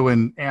Woofu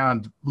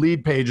and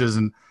lead pages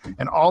and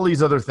all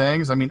these other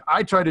things. I mean,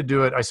 I tried to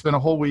do it. I spent a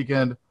whole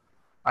weekend.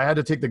 I had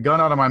to take the gun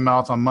out of my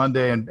mouth on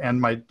Monday and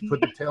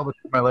put the tail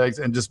between my legs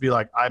and just be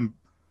like, I'm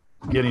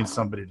getting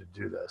somebody to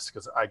do this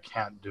because I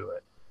can't do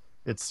it.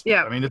 It's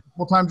I mean, it's a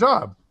full-time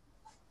job.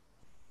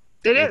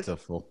 It is. It's a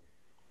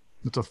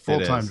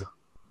full-time job.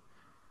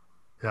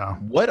 Yeah.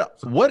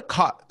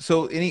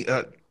 So any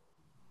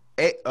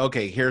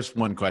okay, here's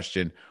one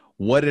question.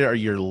 What are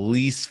your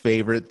least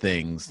favorite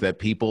things that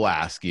people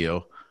ask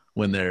you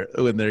when they're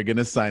going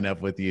to sign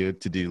up with you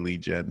to do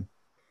lead gen?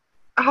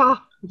 Oh,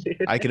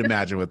 dude. I can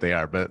imagine what they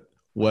are, but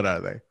what are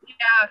they?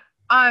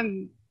 Yeah.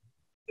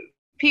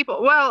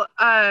 People,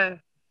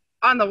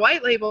 on the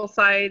white label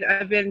side,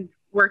 I've been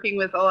working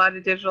with a lot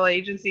of digital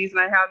agencies,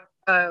 and I have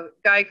a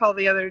guy called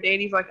the other day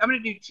and he's like, I'm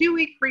going to do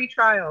 2-week free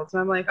trials.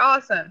 And I'm like,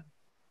 awesome.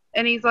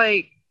 And he's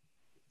like,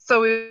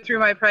 so we went through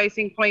my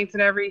pricing points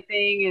and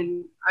everything.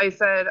 And I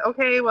said,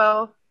 okay,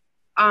 well,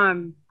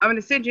 I'm going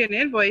to send you an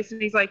invoice.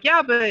 And he's like,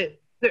 yeah, but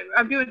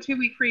I'm doing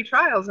 2-week free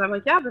trials. And I'm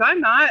like, yeah, but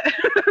I'm not.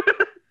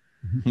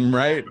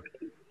 Right.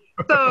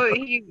 So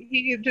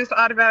he just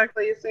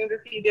automatically assumed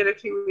if he did a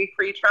 2-week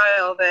free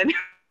trial, then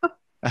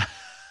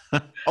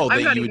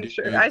I'm not even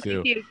sure. I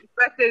think he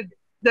expected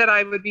that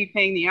I would be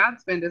paying the ad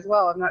spend as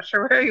well. I'm not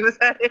sure where he was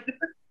headed.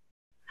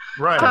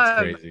 Right.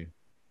 That's crazy.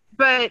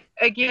 But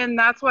again,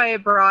 that's why I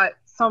brought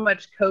so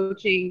much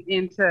coaching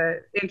into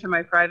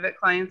my private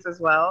clients as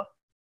well,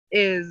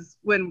 is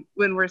when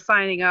we're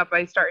signing up,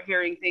 I start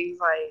hearing things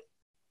like,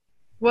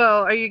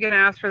 well, are you going to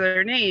ask for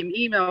their name,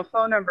 email,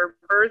 phone number,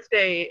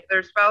 birthday,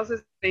 their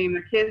spouse's name,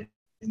 their kids'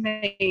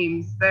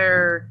 names,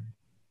 their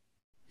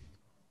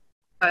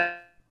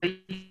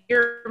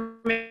year,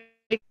 make,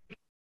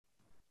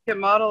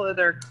 model of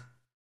their,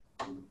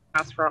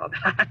 ask for all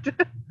that,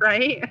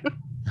 right?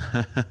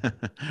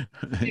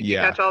 Did you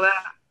catch all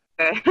that?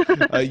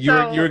 Okay.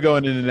 you were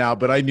going in and out,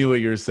 but I knew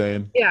what you were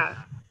saying.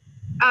 Yeah.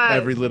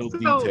 Every little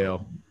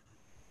detail.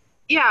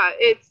 Yeah,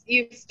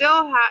 you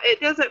still have,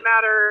 it doesn't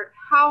matter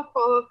how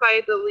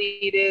qualified the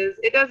lead is.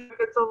 It doesn't, if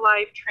it's a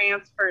live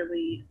transfer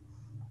lead,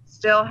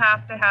 still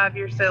have to have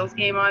your sales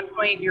game on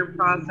point, your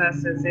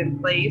processes in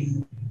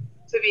place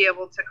to be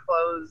able to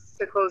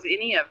close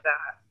any of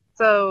that.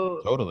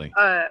 So totally.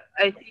 I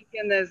think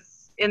in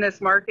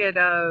this market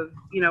of,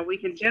 we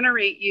can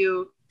generate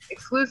you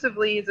exclusive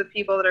leads of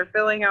people that are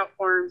filling out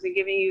forms and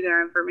giving you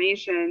their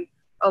information.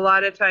 A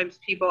lot of times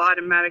people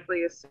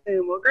automatically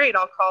assume, well, great,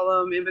 I'll call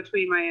them in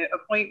between my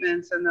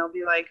appointments, and they'll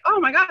be like, oh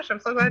my gosh,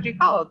 I'm so glad you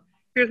called.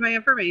 Here's my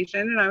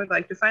information, and I would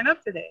like to sign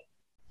up today.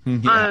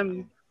 Yeah.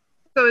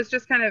 So it's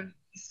just kind of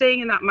staying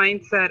in that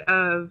mindset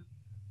of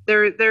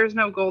there's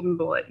no golden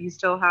bullet. You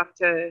still have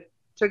to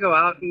go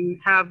out and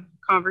have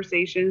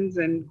conversations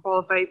and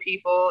qualify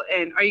people.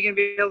 And are you going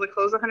to be able to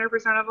close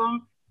 100% of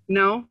them?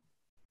 No.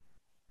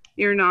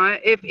 You're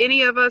not. If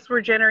any of us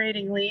were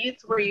generating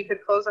leads where you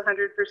could close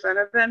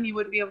 100% of them, you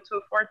wouldn't be able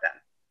to afford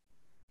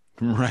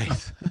them.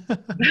 Right.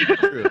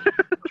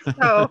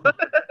 So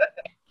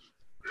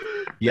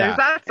yeah, there's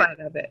that side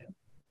of it.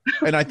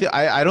 And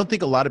I don't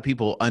think a lot of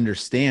people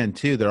understand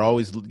too. They're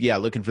always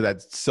looking for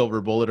that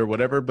silver bullet or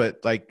whatever. But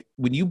like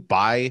when you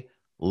buy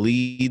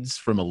leads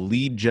from a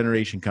lead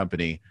generation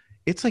company,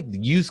 it's like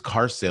used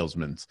car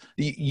salesmen.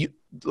 You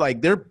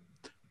like they're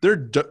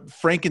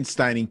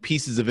Frankensteining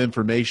pieces of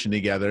information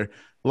together.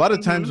 A lot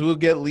of times we'll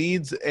get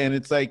leads and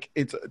it's like,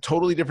 it's a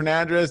totally different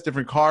address,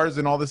 different cars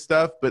and all this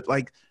stuff. But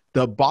like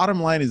the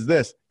bottom line is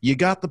this, you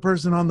got the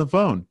person on the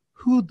phone.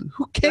 Who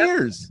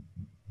cares? Yep.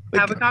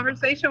 Like, have a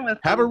conversation with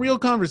them. Have a real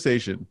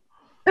conversation.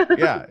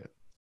 Yeah,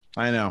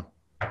 I know.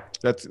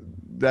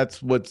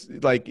 That's what's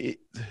like,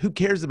 who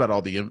cares about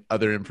all the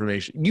other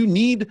information?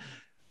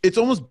 It's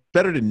almost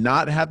better to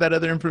not have that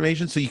other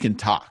information so you can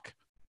talk.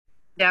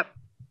 Yep.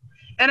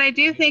 And I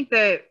do think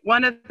that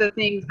one of the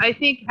things, I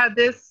think had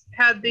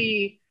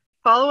the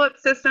follow-up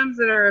systems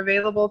that are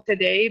available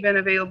today been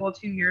available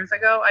 2 years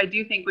ago, I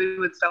do think we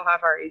would still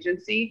have our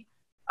agency,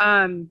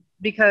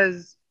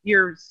 because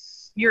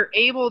you're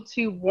able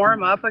to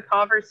warm up a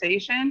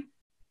conversation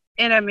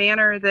in a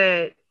manner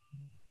that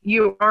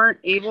you're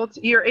able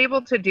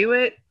to do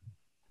it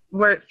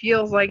where it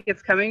feels like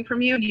it's coming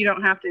from you and you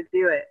don't have to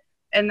do it.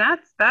 And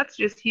that's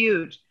just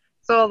huge.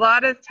 So a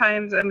lot of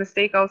times a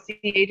mistake I'll see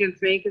agents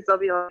make is they'll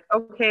be like,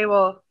 okay,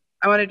 well,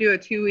 I want to do a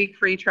 2-week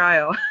free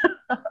trial.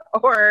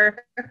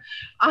 Or,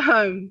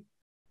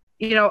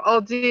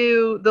 I'll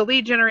do the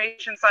lead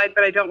generation side,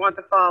 but I don't want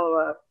the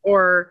follow-up.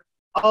 Or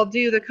I'll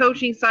do the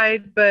coaching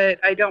side, but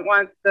I don't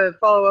want the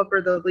follow-up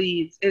or the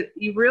leads.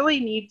 You really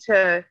need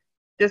to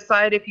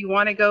decide if you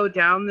want to go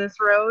down this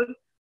road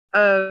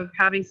of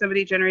having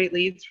somebody generate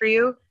leads for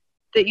you,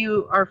 that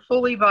you are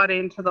fully bought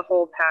into the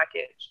whole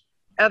package.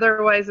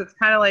 Otherwise, it's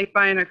kind of like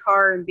buying a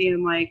car and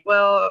being like,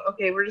 well,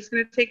 okay, we're just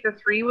going to take the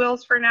 3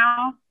 wheels for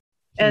now.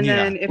 And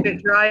then if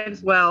it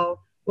drives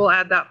well, we'll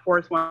add that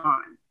 4th one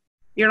on.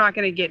 You're not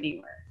going to get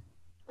anywhere.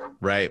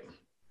 Right.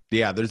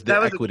 Yeah, there's the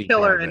equity. That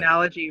was a killer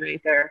analogy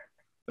right there.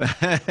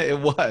 It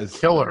was.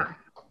 Killer.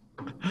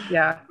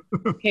 Yeah.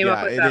 Came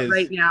up with that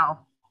right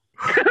now.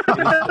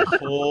 It's a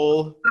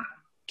whole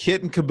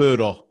kit and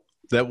caboodle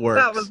that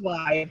works. That was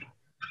live.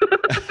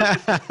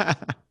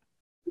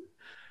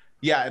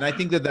 Yeah, and I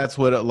think that's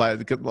what a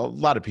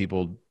lot of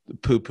people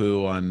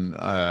poo-poo on,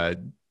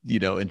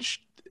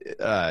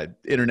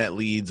 internet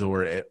leads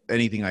or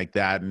anything like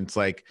that. And it's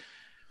like,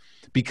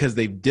 because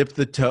they've dipped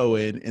the toe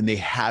in and they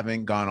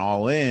haven't gone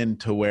all in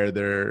to where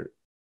they're,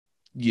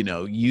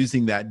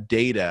 using that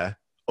data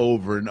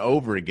over and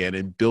over again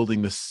and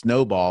building the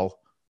snowball,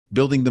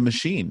 building the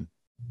machine.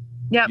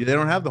 Yeah, they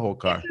don't have the whole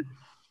car.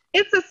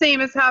 It's the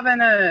same as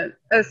having a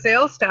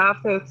sales staff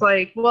that's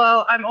like,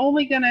 well, I'm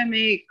only going to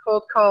make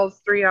cold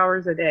calls 3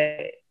 hours a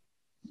day.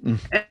 And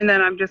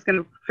then I'm just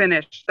going to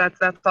finish. That's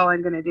all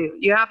I'm going to do.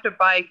 You have to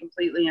buy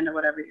completely into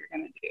whatever you're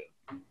going to do.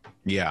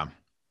 Yeah.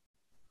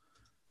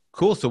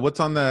 Cool. So what's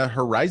on the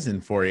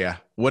horizon for you?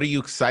 What are you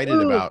excited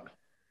about?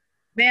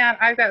 Man,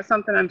 I've got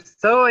something I'm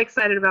so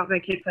excited about, but I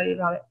can't tell you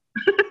about it.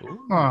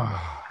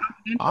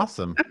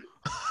 Awesome.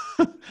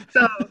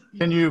 So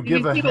Can you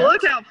give a keep hint? a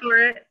lookout for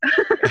it.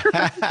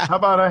 How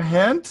about a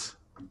hint?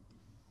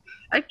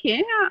 I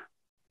can't.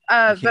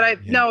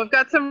 No, we've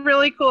got some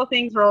really cool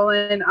things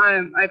rolling.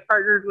 I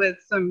partnered with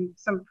some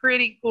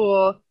pretty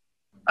cool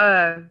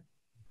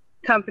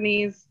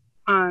companies.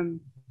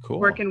 Cool.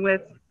 Working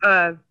with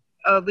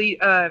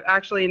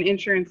actually an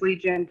insurance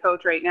lead gen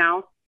coach right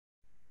now.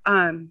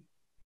 And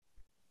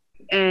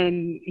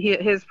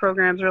his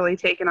program's really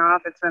taken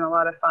off. It's been a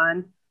lot of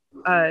fun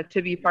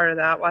to be part of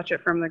that. Watch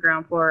it from the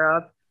ground floor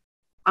up.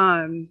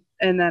 And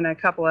then a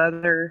couple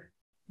other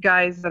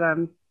guys that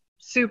I'm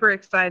super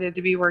excited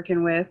to be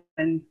working with,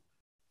 and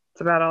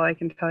it's about all I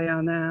can tell you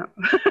on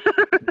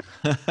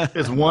that.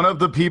 Is one of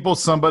the people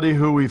somebody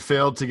who we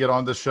failed to get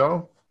on the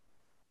show?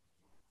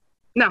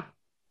 No.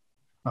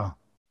 Oh.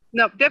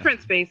 No,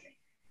 different space.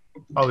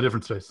 Oh,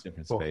 different space.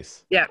 Different Cool.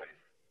 space. Yeah.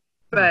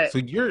 But so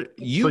you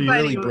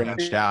really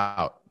branched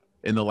out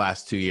in the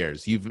last 2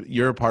 years.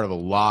 You're a part of a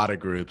lot of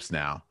groups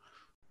now.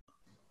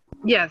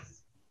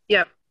 Yes.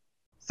 Yep.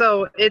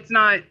 So it's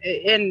not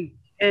in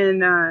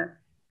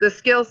the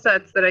skill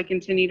sets that I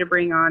continue to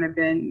bring on have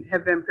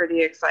been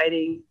pretty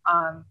exciting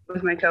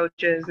with my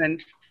coaches,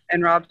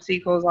 and Rob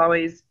Siegel's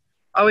always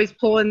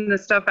pulling the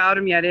stuff out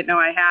of me I didn't know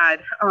I had.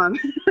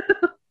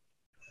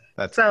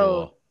 That's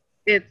so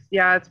cool.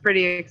 It's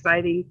pretty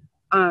exciting.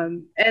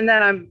 And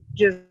then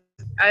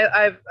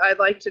I'd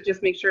like to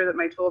just make sure that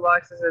my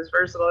toolbox is as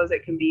versatile as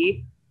it can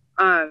be,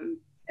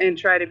 and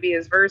try to be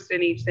as versed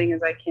in each thing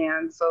as I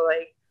can. So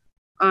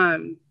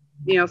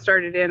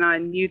started in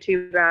on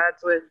YouTube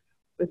ads with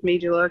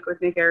Made You Look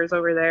with Nick Ayers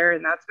over there,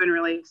 and that's been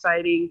really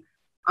exciting.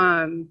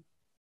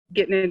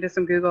 Getting into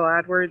some Google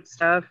AdWords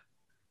stuff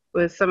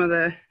with some of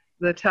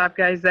the top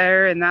guys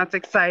there, and that's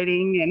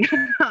exciting.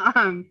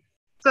 And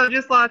so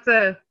just lots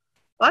of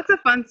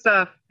fun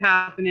stuff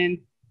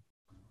happening.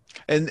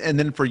 And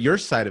then for your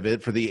side of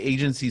it, for the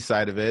agency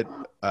side of it,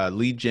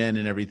 lead gen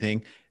and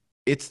everything,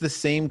 it's the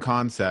same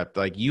concept.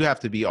 Like, you have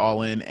to be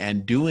all in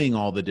and doing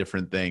all the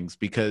different things,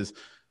 because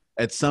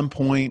at some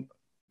point,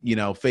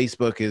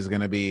 Facebook is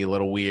going to be a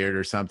little weird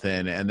or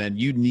something. And then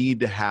you need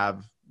to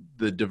have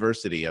the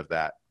diversity of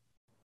that.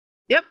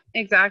 Yep,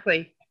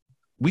 exactly.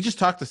 We just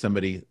talked to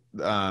somebody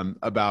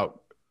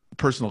about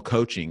personal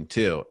coaching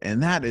too.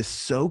 And that is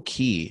so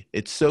key.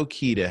 It's so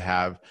key to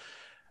have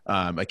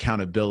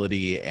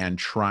accountability and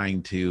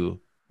trying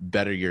to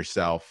better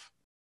yourself,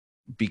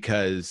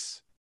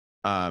 because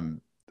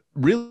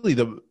really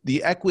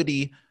the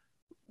equity,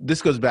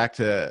 this goes back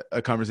to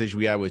a conversation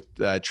we had with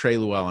Trey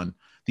Llewellyn.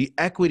 The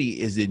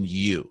equity is in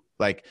you.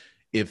 Like,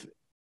 if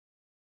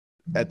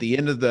at the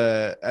end of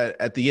the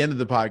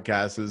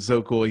podcast, it's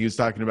so cool. He was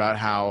talking about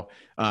how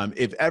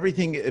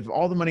if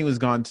all the money was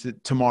gone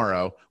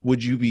tomorrow,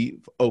 would you be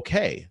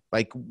okay?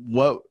 Like,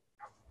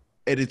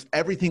 it's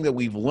everything that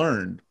we've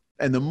learned.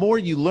 And the more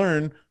you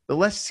learn, the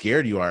less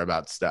scared you are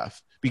about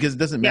stuff, because it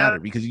doesn't matter,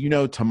 because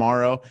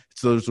tomorrow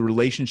it's those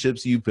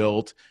relationships you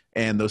built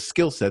and those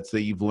skill sets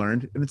that you've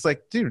learned. And it's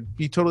like, dude,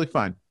 be totally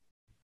fine.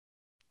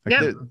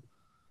 Like,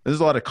 there's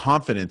a lot of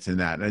confidence in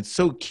that. And it's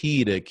so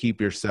key to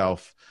keep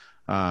yourself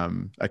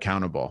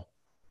accountable.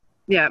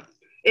 Yeah.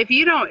 If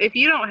you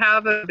don't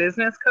have a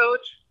business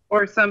coach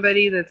or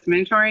somebody that's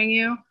mentoring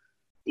you,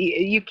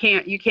 you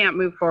can't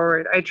move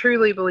forward. I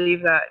truly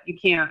believe that you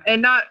can't.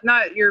 And not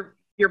your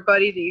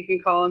buddy that you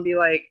can call and be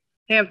like,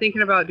 hey, I'm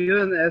thinking about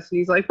doing this. And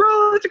he's like,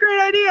 bro, that's a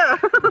great idea.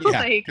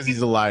 Yeah, because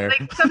he's a liar.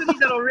 Like, somebody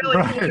that'll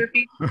really hold your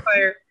feet to the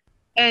fire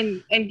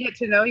and get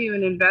to know you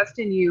and invest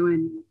in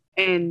you.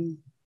 And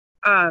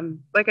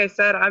like I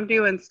said, I'm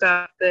doing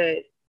stuff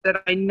that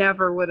I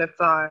never would have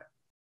thought,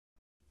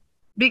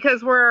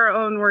 because we're our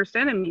own worst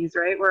enemies,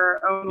 right? We're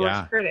our own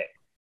worst critic.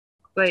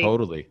 Like,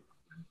 totally.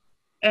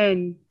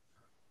 And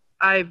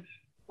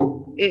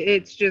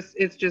it's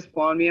just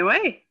blown me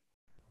away.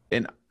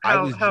 And I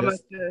was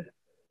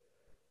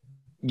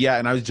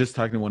just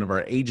talking to one of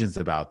our agents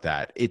about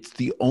that. It's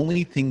the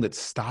only thing that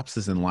stops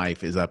us in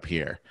life is up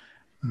here.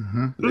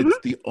 Mm-hmm. It's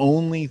the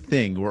only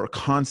thing. We're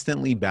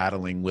constantly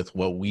battling with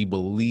what we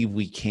believe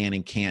we can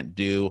and can't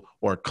do,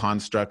 or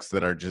constructs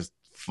that are just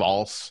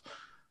false.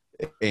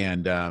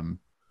 And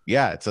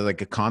it's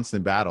like a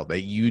constant battle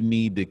that you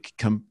need to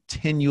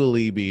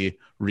continually be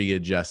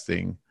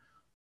readjusting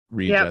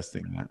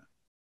that.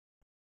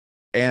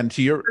 And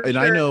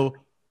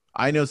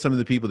I know some of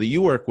the people that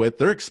you work with,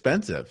 they're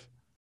expensive.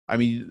 I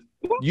mean,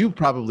 you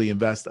probably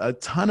invest a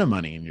ton of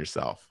money in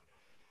yourself.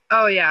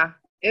 Oh yeah.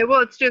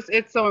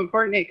 It's so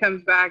important. It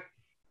comes back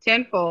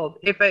tenfold.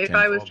 If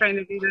I was trying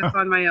to do this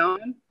on my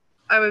own,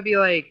 I would be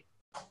like,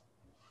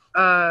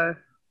 no,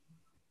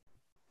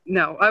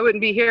 I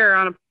wouldn't be here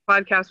on a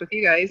podcast with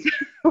you guys.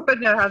 I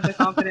wouldn't have the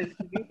confidence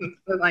to do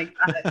something like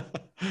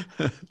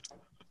that.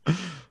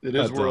 It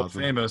is world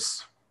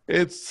famous.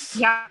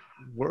 It's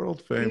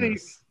world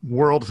famous.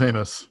 World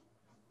famous.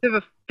 We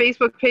have a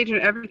Facebook page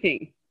and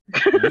everything.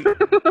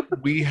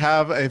 We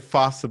have a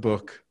FOSSA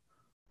book.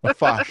 A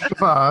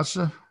FOSS.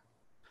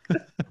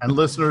 And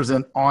listeners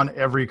on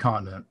every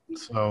continent.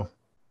 So,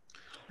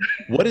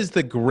 what is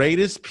the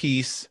greatest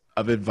piece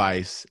of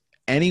advice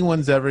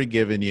anyone's ever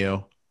given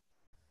you,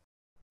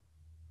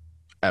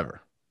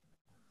 ever.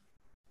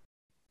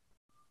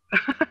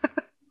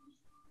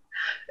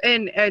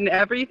 And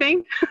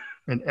everything.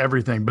 And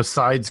everything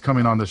besides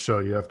coming on the show,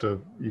 you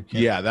can't.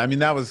 Yeah, I mean,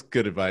 that was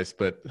good advice,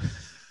 but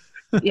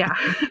Yeah.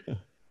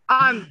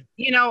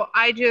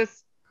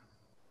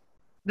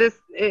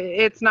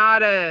 It's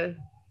not a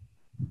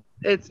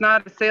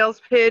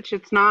sales pitch.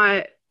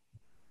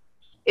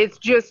 It's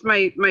just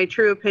my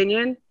true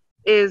opinion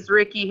is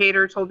Ricky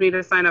Hayter told me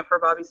to sign up for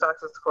Bobby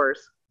Stocks'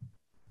 course.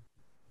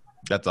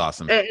 That's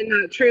awesome.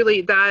 And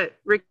truly, that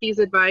Ricky's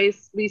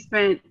advice,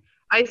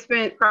 I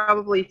spent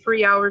probably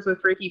 3 hours with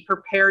Ricky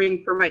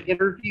preparing for my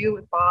interview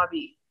with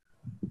Bobby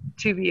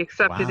to be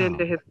accepted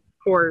into his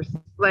course.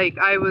 Like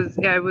I was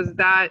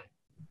that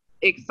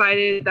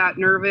excited, that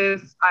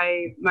nervous.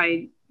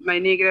 My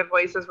negative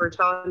voices were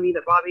telling me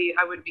that Bobby,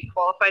 I would be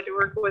qualified to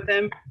work with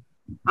him.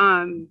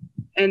 And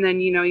then,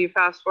 you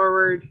fast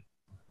forward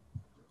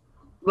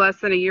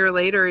less than a year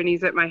later and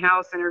he's at my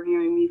house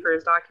interviewing me for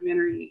his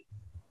documentary.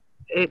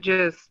 It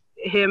just,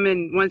 him,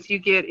 and once you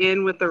get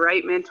in with the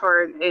right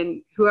mentor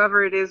and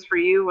whoever it is for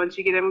you, once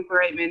you get in with the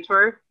right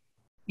mentor,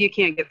 you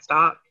can't get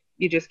stopped.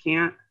 You just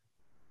can't.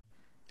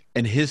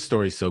 And his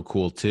story's so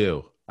cool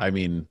too. I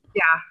mean,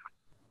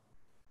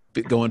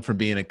 yeah, going from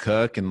being a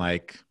cook and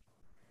like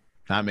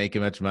not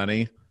making much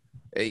money,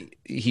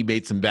 he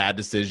made some bad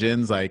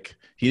decisions. Like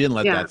he didn't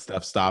let that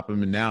stuff stop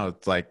him. And now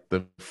it's like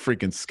the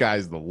freaking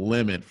sky's the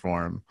limit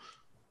for him.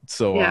 It's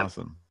so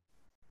awesome.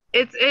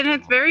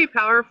 It's very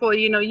powerful.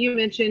 You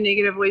mentioned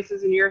negative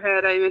voices in your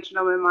head. I mentioned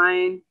them in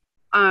mine.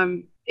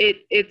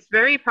 It's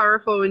very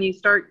powerful when you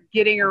start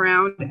getting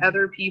around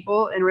other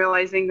people and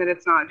realizing that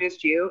it's not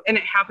just you, and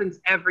it happens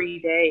every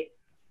day.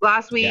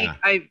 Last week,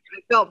 I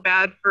felt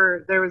bad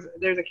for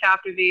there's a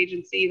captive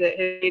agency that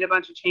had made a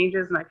bunch of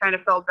changes, and I kind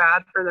of felt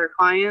bad for their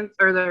clients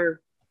or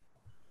their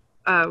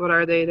what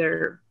are they?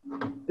 Their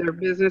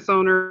business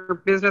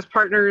owner, business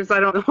partners. I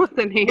don't know what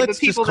the name. Let's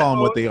the people just call them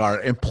what they are: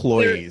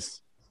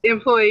 employees.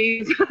 So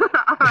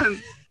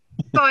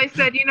I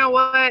said, you know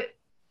what,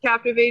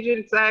 Captive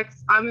Agents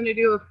X, I'm going to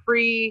do a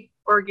free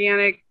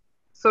organic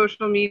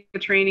social media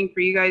training for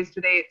you guys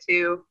today at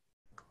 2.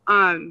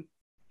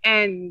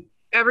 And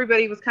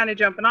everybody was kind of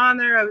jumping on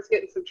there. I was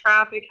getting some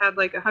traffic, had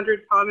like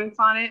 100 comments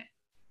on it.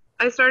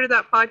 I started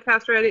that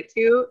podcast Reddit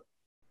too.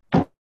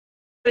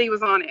 He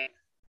was on it.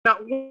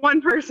 Not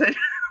one person.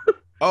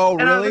 Oh,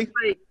 really?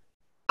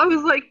 I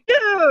was like,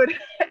 dude.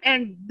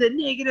 And the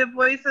negative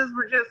voices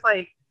were just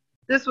like,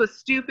 this was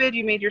stupid.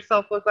 You made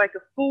yourself look like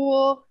a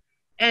fool.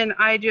 And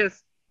I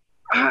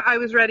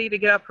was ready to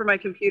get up from my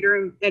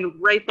computer and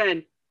right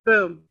then,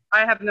 boom, I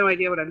have no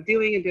idea what I'm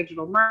doing in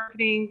digital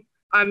marketing.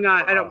 I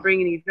don't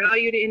bring any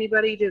value to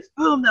anybody. Just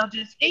boom, they'll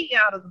just hate you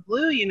out of the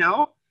blue,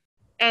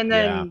 And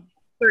then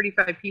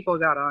 35 people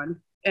got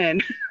on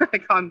and I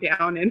calmed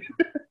down. And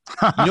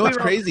what's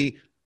crazy?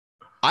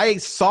 I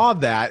saw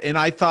that and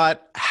I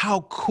thought,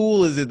 how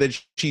cool is it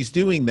that she's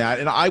doing that?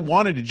 And I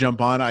wanted to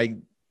jump on. I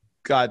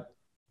got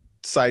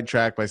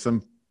sidetracked by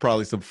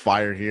probably some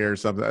fire here or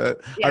something.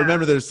 I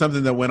remember there's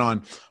something that went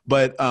on,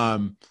 but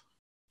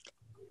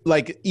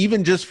like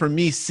even just for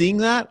me seeing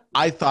that,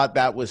 I thought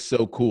that was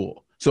so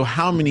cool. So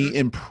how many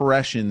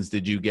impressions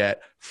did you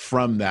get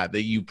from that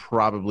you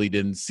probably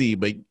didn't see?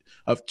 But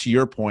up to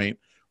your point,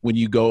 when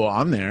you go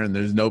on there and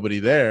there's nobody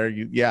there,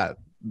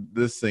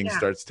 this thing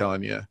starts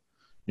telling you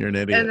you're an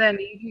idiot. And then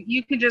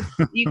you can just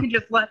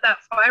let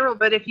that spiral.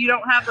 But if you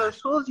don't have those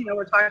tools,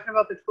 we're talking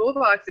about the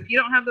toolbox. If you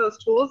don't have those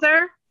tools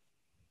there,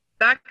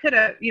 that could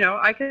have,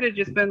 I could have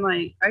just been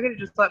like, I could have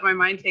just let my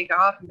mind take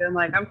off and been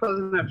like, I'm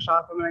closing up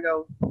shop. I'm going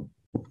to go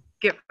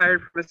get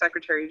fired from a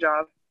secretary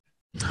job.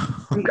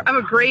 I'm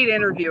a great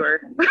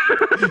interviewer.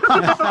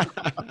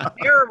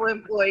 Terrible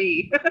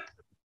employee.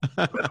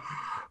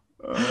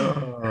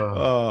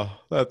 Oh,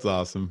 that's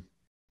awesome.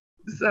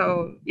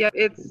 So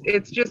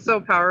it's just so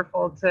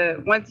powerful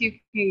to, once you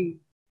can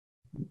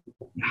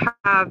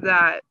have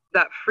that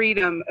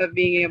freedom of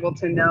being able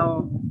to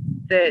know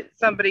that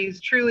somebody's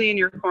truly in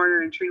your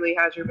corner and truly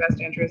has your best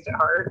interest at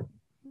heart.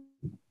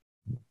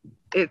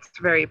 It's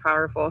very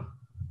powerful.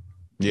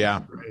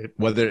 Yeah.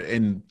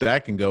 And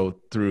that can go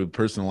through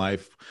personal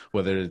life,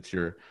 whether it's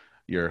your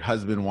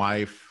husband,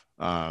 wife,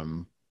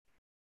 the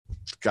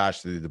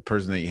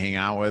person that you hang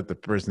out with, the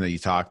person that you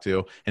talk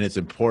to. And it's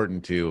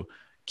important to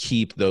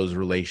keep those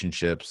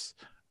relationships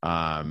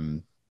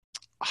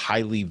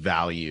highly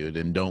valued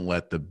and don't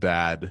let the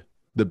bad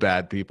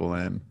people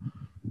in.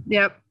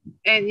 Yep.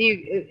 And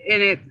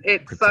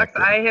it sucks.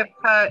 I have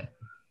cut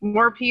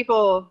more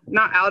people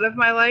not out of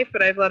my life,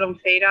 but I've let them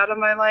fade out of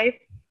my life.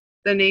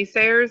 The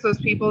naysayers, those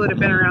people that have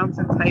been around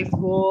since high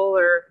school,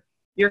 or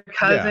your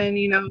cousin,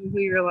 who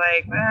you're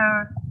like,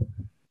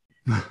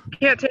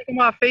 can't take them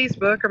off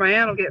Facebook or my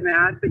aunt will get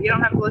mad, but you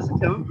don't have to listen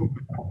to them.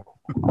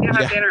 You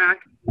don't have to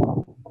interact.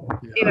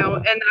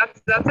 And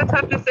that's a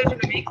tough decision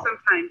to make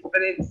sometimes,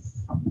 but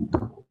it's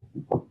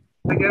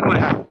a good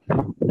one.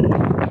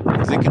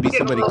 Because it could be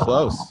somebody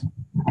close.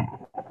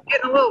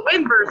 Getting a little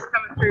wind burst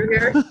coming through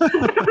here.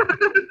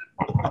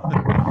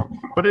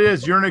 But it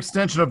is. You're an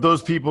extension of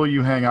those people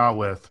you hang out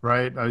with,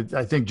 right?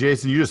 I think,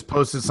 Jason, you just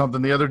posted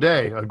something the other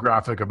day, a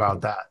graphic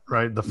about that,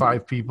 right? The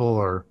 5 people,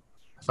 or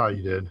I thought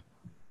you did.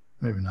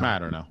 Maybe not. I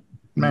don't know.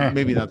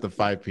 Maybe not the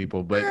 5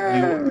 people, but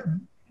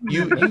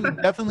you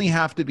definitely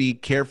have to be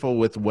careful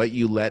with what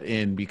you let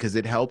in because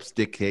it helps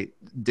dictate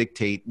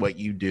what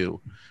you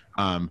do.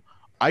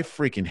 I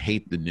freaking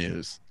hate the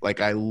news. Like,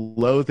 I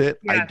loathe it.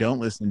 Yeah. I don't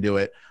listen to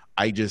it.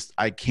 I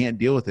can't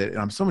deal with it. And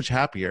I'm so much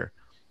happier.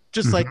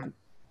 Just like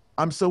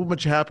I'm so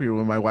much happier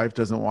when my wife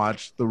doesn't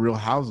watch The Real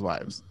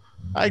Housewives.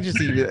 I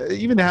just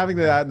even having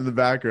that in the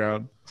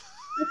background.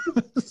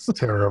 It's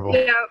terrible.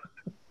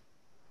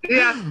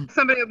 Yeah.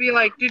 Somebody will be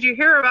like, "Did you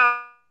hear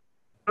about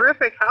a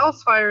horrific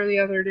house fire the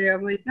other day?"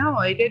 I'm like, "No,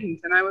 I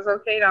didn't," and I was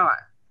okay not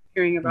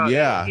hearing about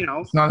it. You know,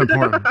 it's not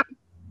important.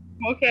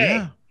 Okay.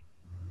 Yeah,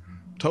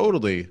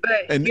 totally.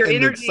 But and your the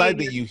energy side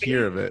that you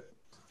hear of it.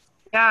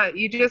 Yeah,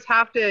 you just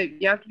have to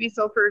be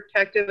so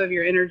protective of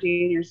your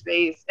energy and your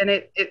space. And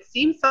it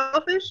seems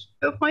selfish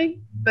to a point,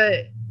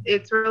 but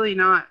it's really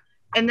not.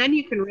 And then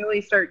you can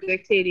really start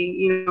dictating,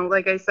 you know,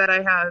 like I said,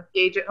 I have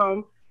Gage at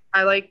home.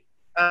 I like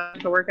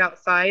to work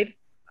outside.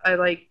 I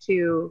like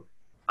to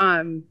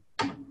kind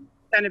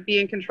of be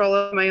in control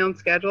of my own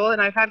schedule.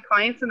 And I've had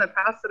clients in the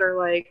past that are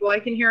like, well,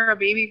 I can hear a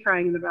baby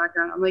crying in the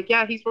background. I'm like,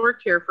 yeah, he's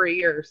worked here for a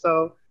year.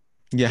 So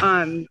if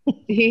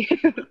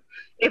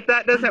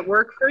that doesn't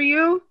work for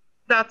you,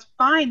 that's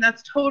fine.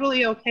 That's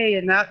totally okay.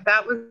 And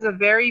that was a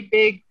very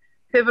big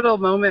pivotal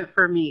moment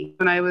for me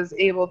when I was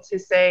able to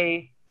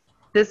say,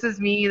 this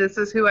is me. This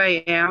is who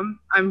I am.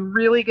 I'm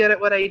really good at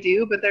what I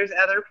do, but there's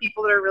other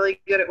people that are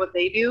really good at what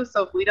they do.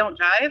 So if we don't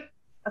jive,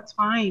 that's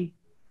fine.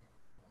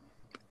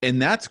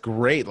 And that's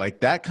great.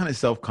 Like, that kind of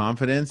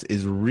self-confidence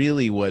is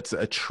really what's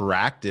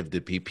attractive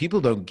to people.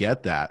 People don't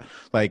get that.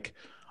 Like,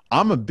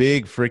 I'm a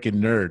big freaking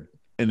nerd.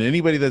 And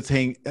anybody that's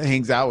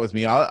hangs out with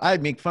me, I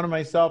make fun of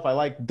myself. I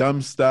like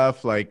dumb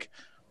stuff, like,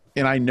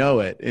 and I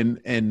know it.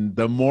 And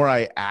the more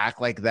I act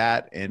like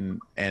that and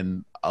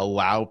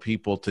allow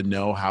people to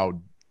know how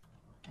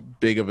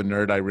big of a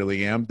nerd I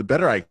really am, the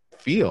better I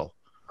feel.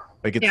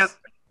 Like,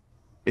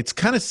 it's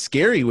kind of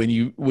scary when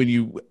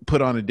you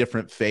put on a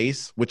different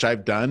face, which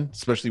I've done,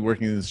 especially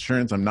working in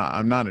insurance. I'm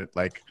not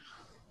like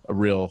a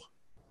real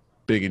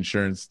big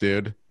insurance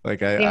dude.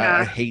 Like,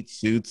 I hate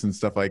suits and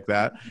stuff like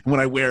that. And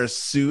when I wear a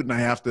suit and I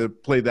have to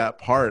play that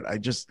part, I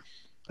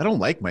don't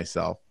like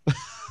myself.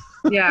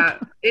 Yeah.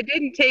 It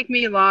didn't take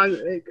me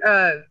long.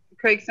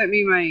 Craig sent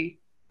me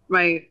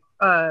my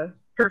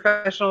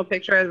professional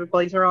picture. I have a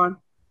blazer on.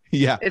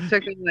 Yeah. It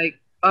took me like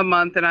a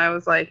month and I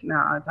was like,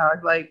 nah,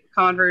 dog, like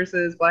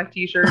Converses, black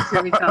t-shirts,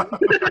 here we come.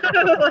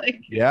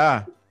 Like,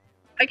 yeah.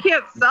 I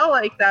can't sell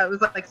like that. It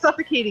was like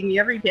suffocating me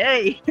every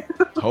day.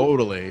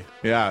 Totally.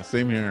 Yeah.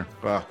 Same here.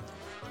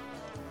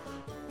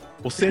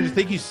 Well, Sandra,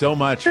 thank you so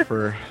much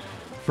for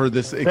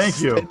this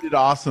extended,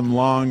 awesome,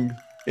 long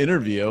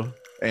interview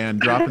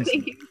and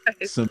dropping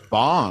some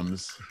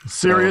bombs.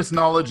 Serious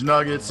knowledge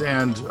nuggets,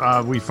 and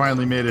we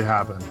finally made it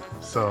happen.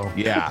 So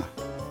yeah.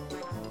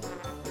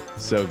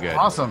 So good.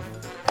 Awesome.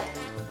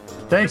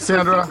 Thanks,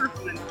 Sandra.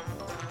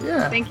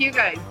 Yeah. Thank you,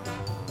 guys.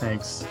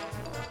 Thanks.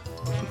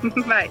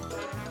 Bye.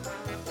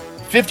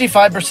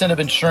 55% of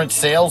insurance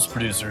sales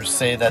producers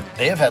say that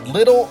they have had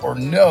little or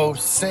no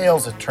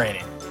sales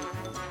training.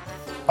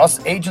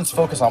 Us agents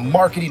focus on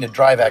marketing to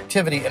drive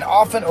activity and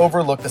often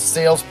overlook the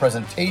sales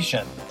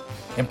presentation.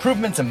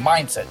 Improvements in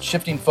mindset,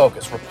 shifting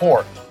focus,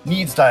 rapport,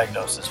 needs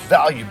diagnosis,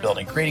 value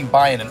building, creating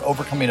buy-in, and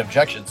overcoming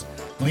objections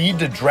lead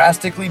to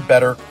drastically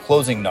better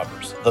closing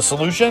numbers. The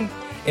solution?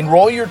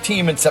 Enroll your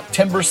team in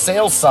September's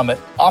Sales Summit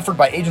offered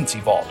by Agency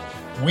Vault.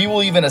 We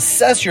will even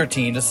assess your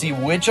team to see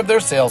which of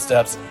their sales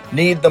steps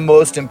need the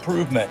most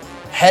improvement.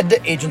 Head to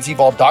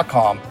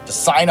agencyvault.com to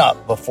sign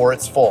up before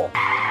it's full.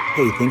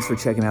 Hey, thanks for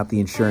checking out the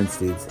Insurance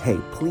Dudes. Hey,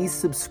 please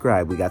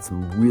subscribe. We got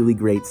some really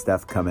great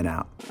stuff coming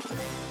out.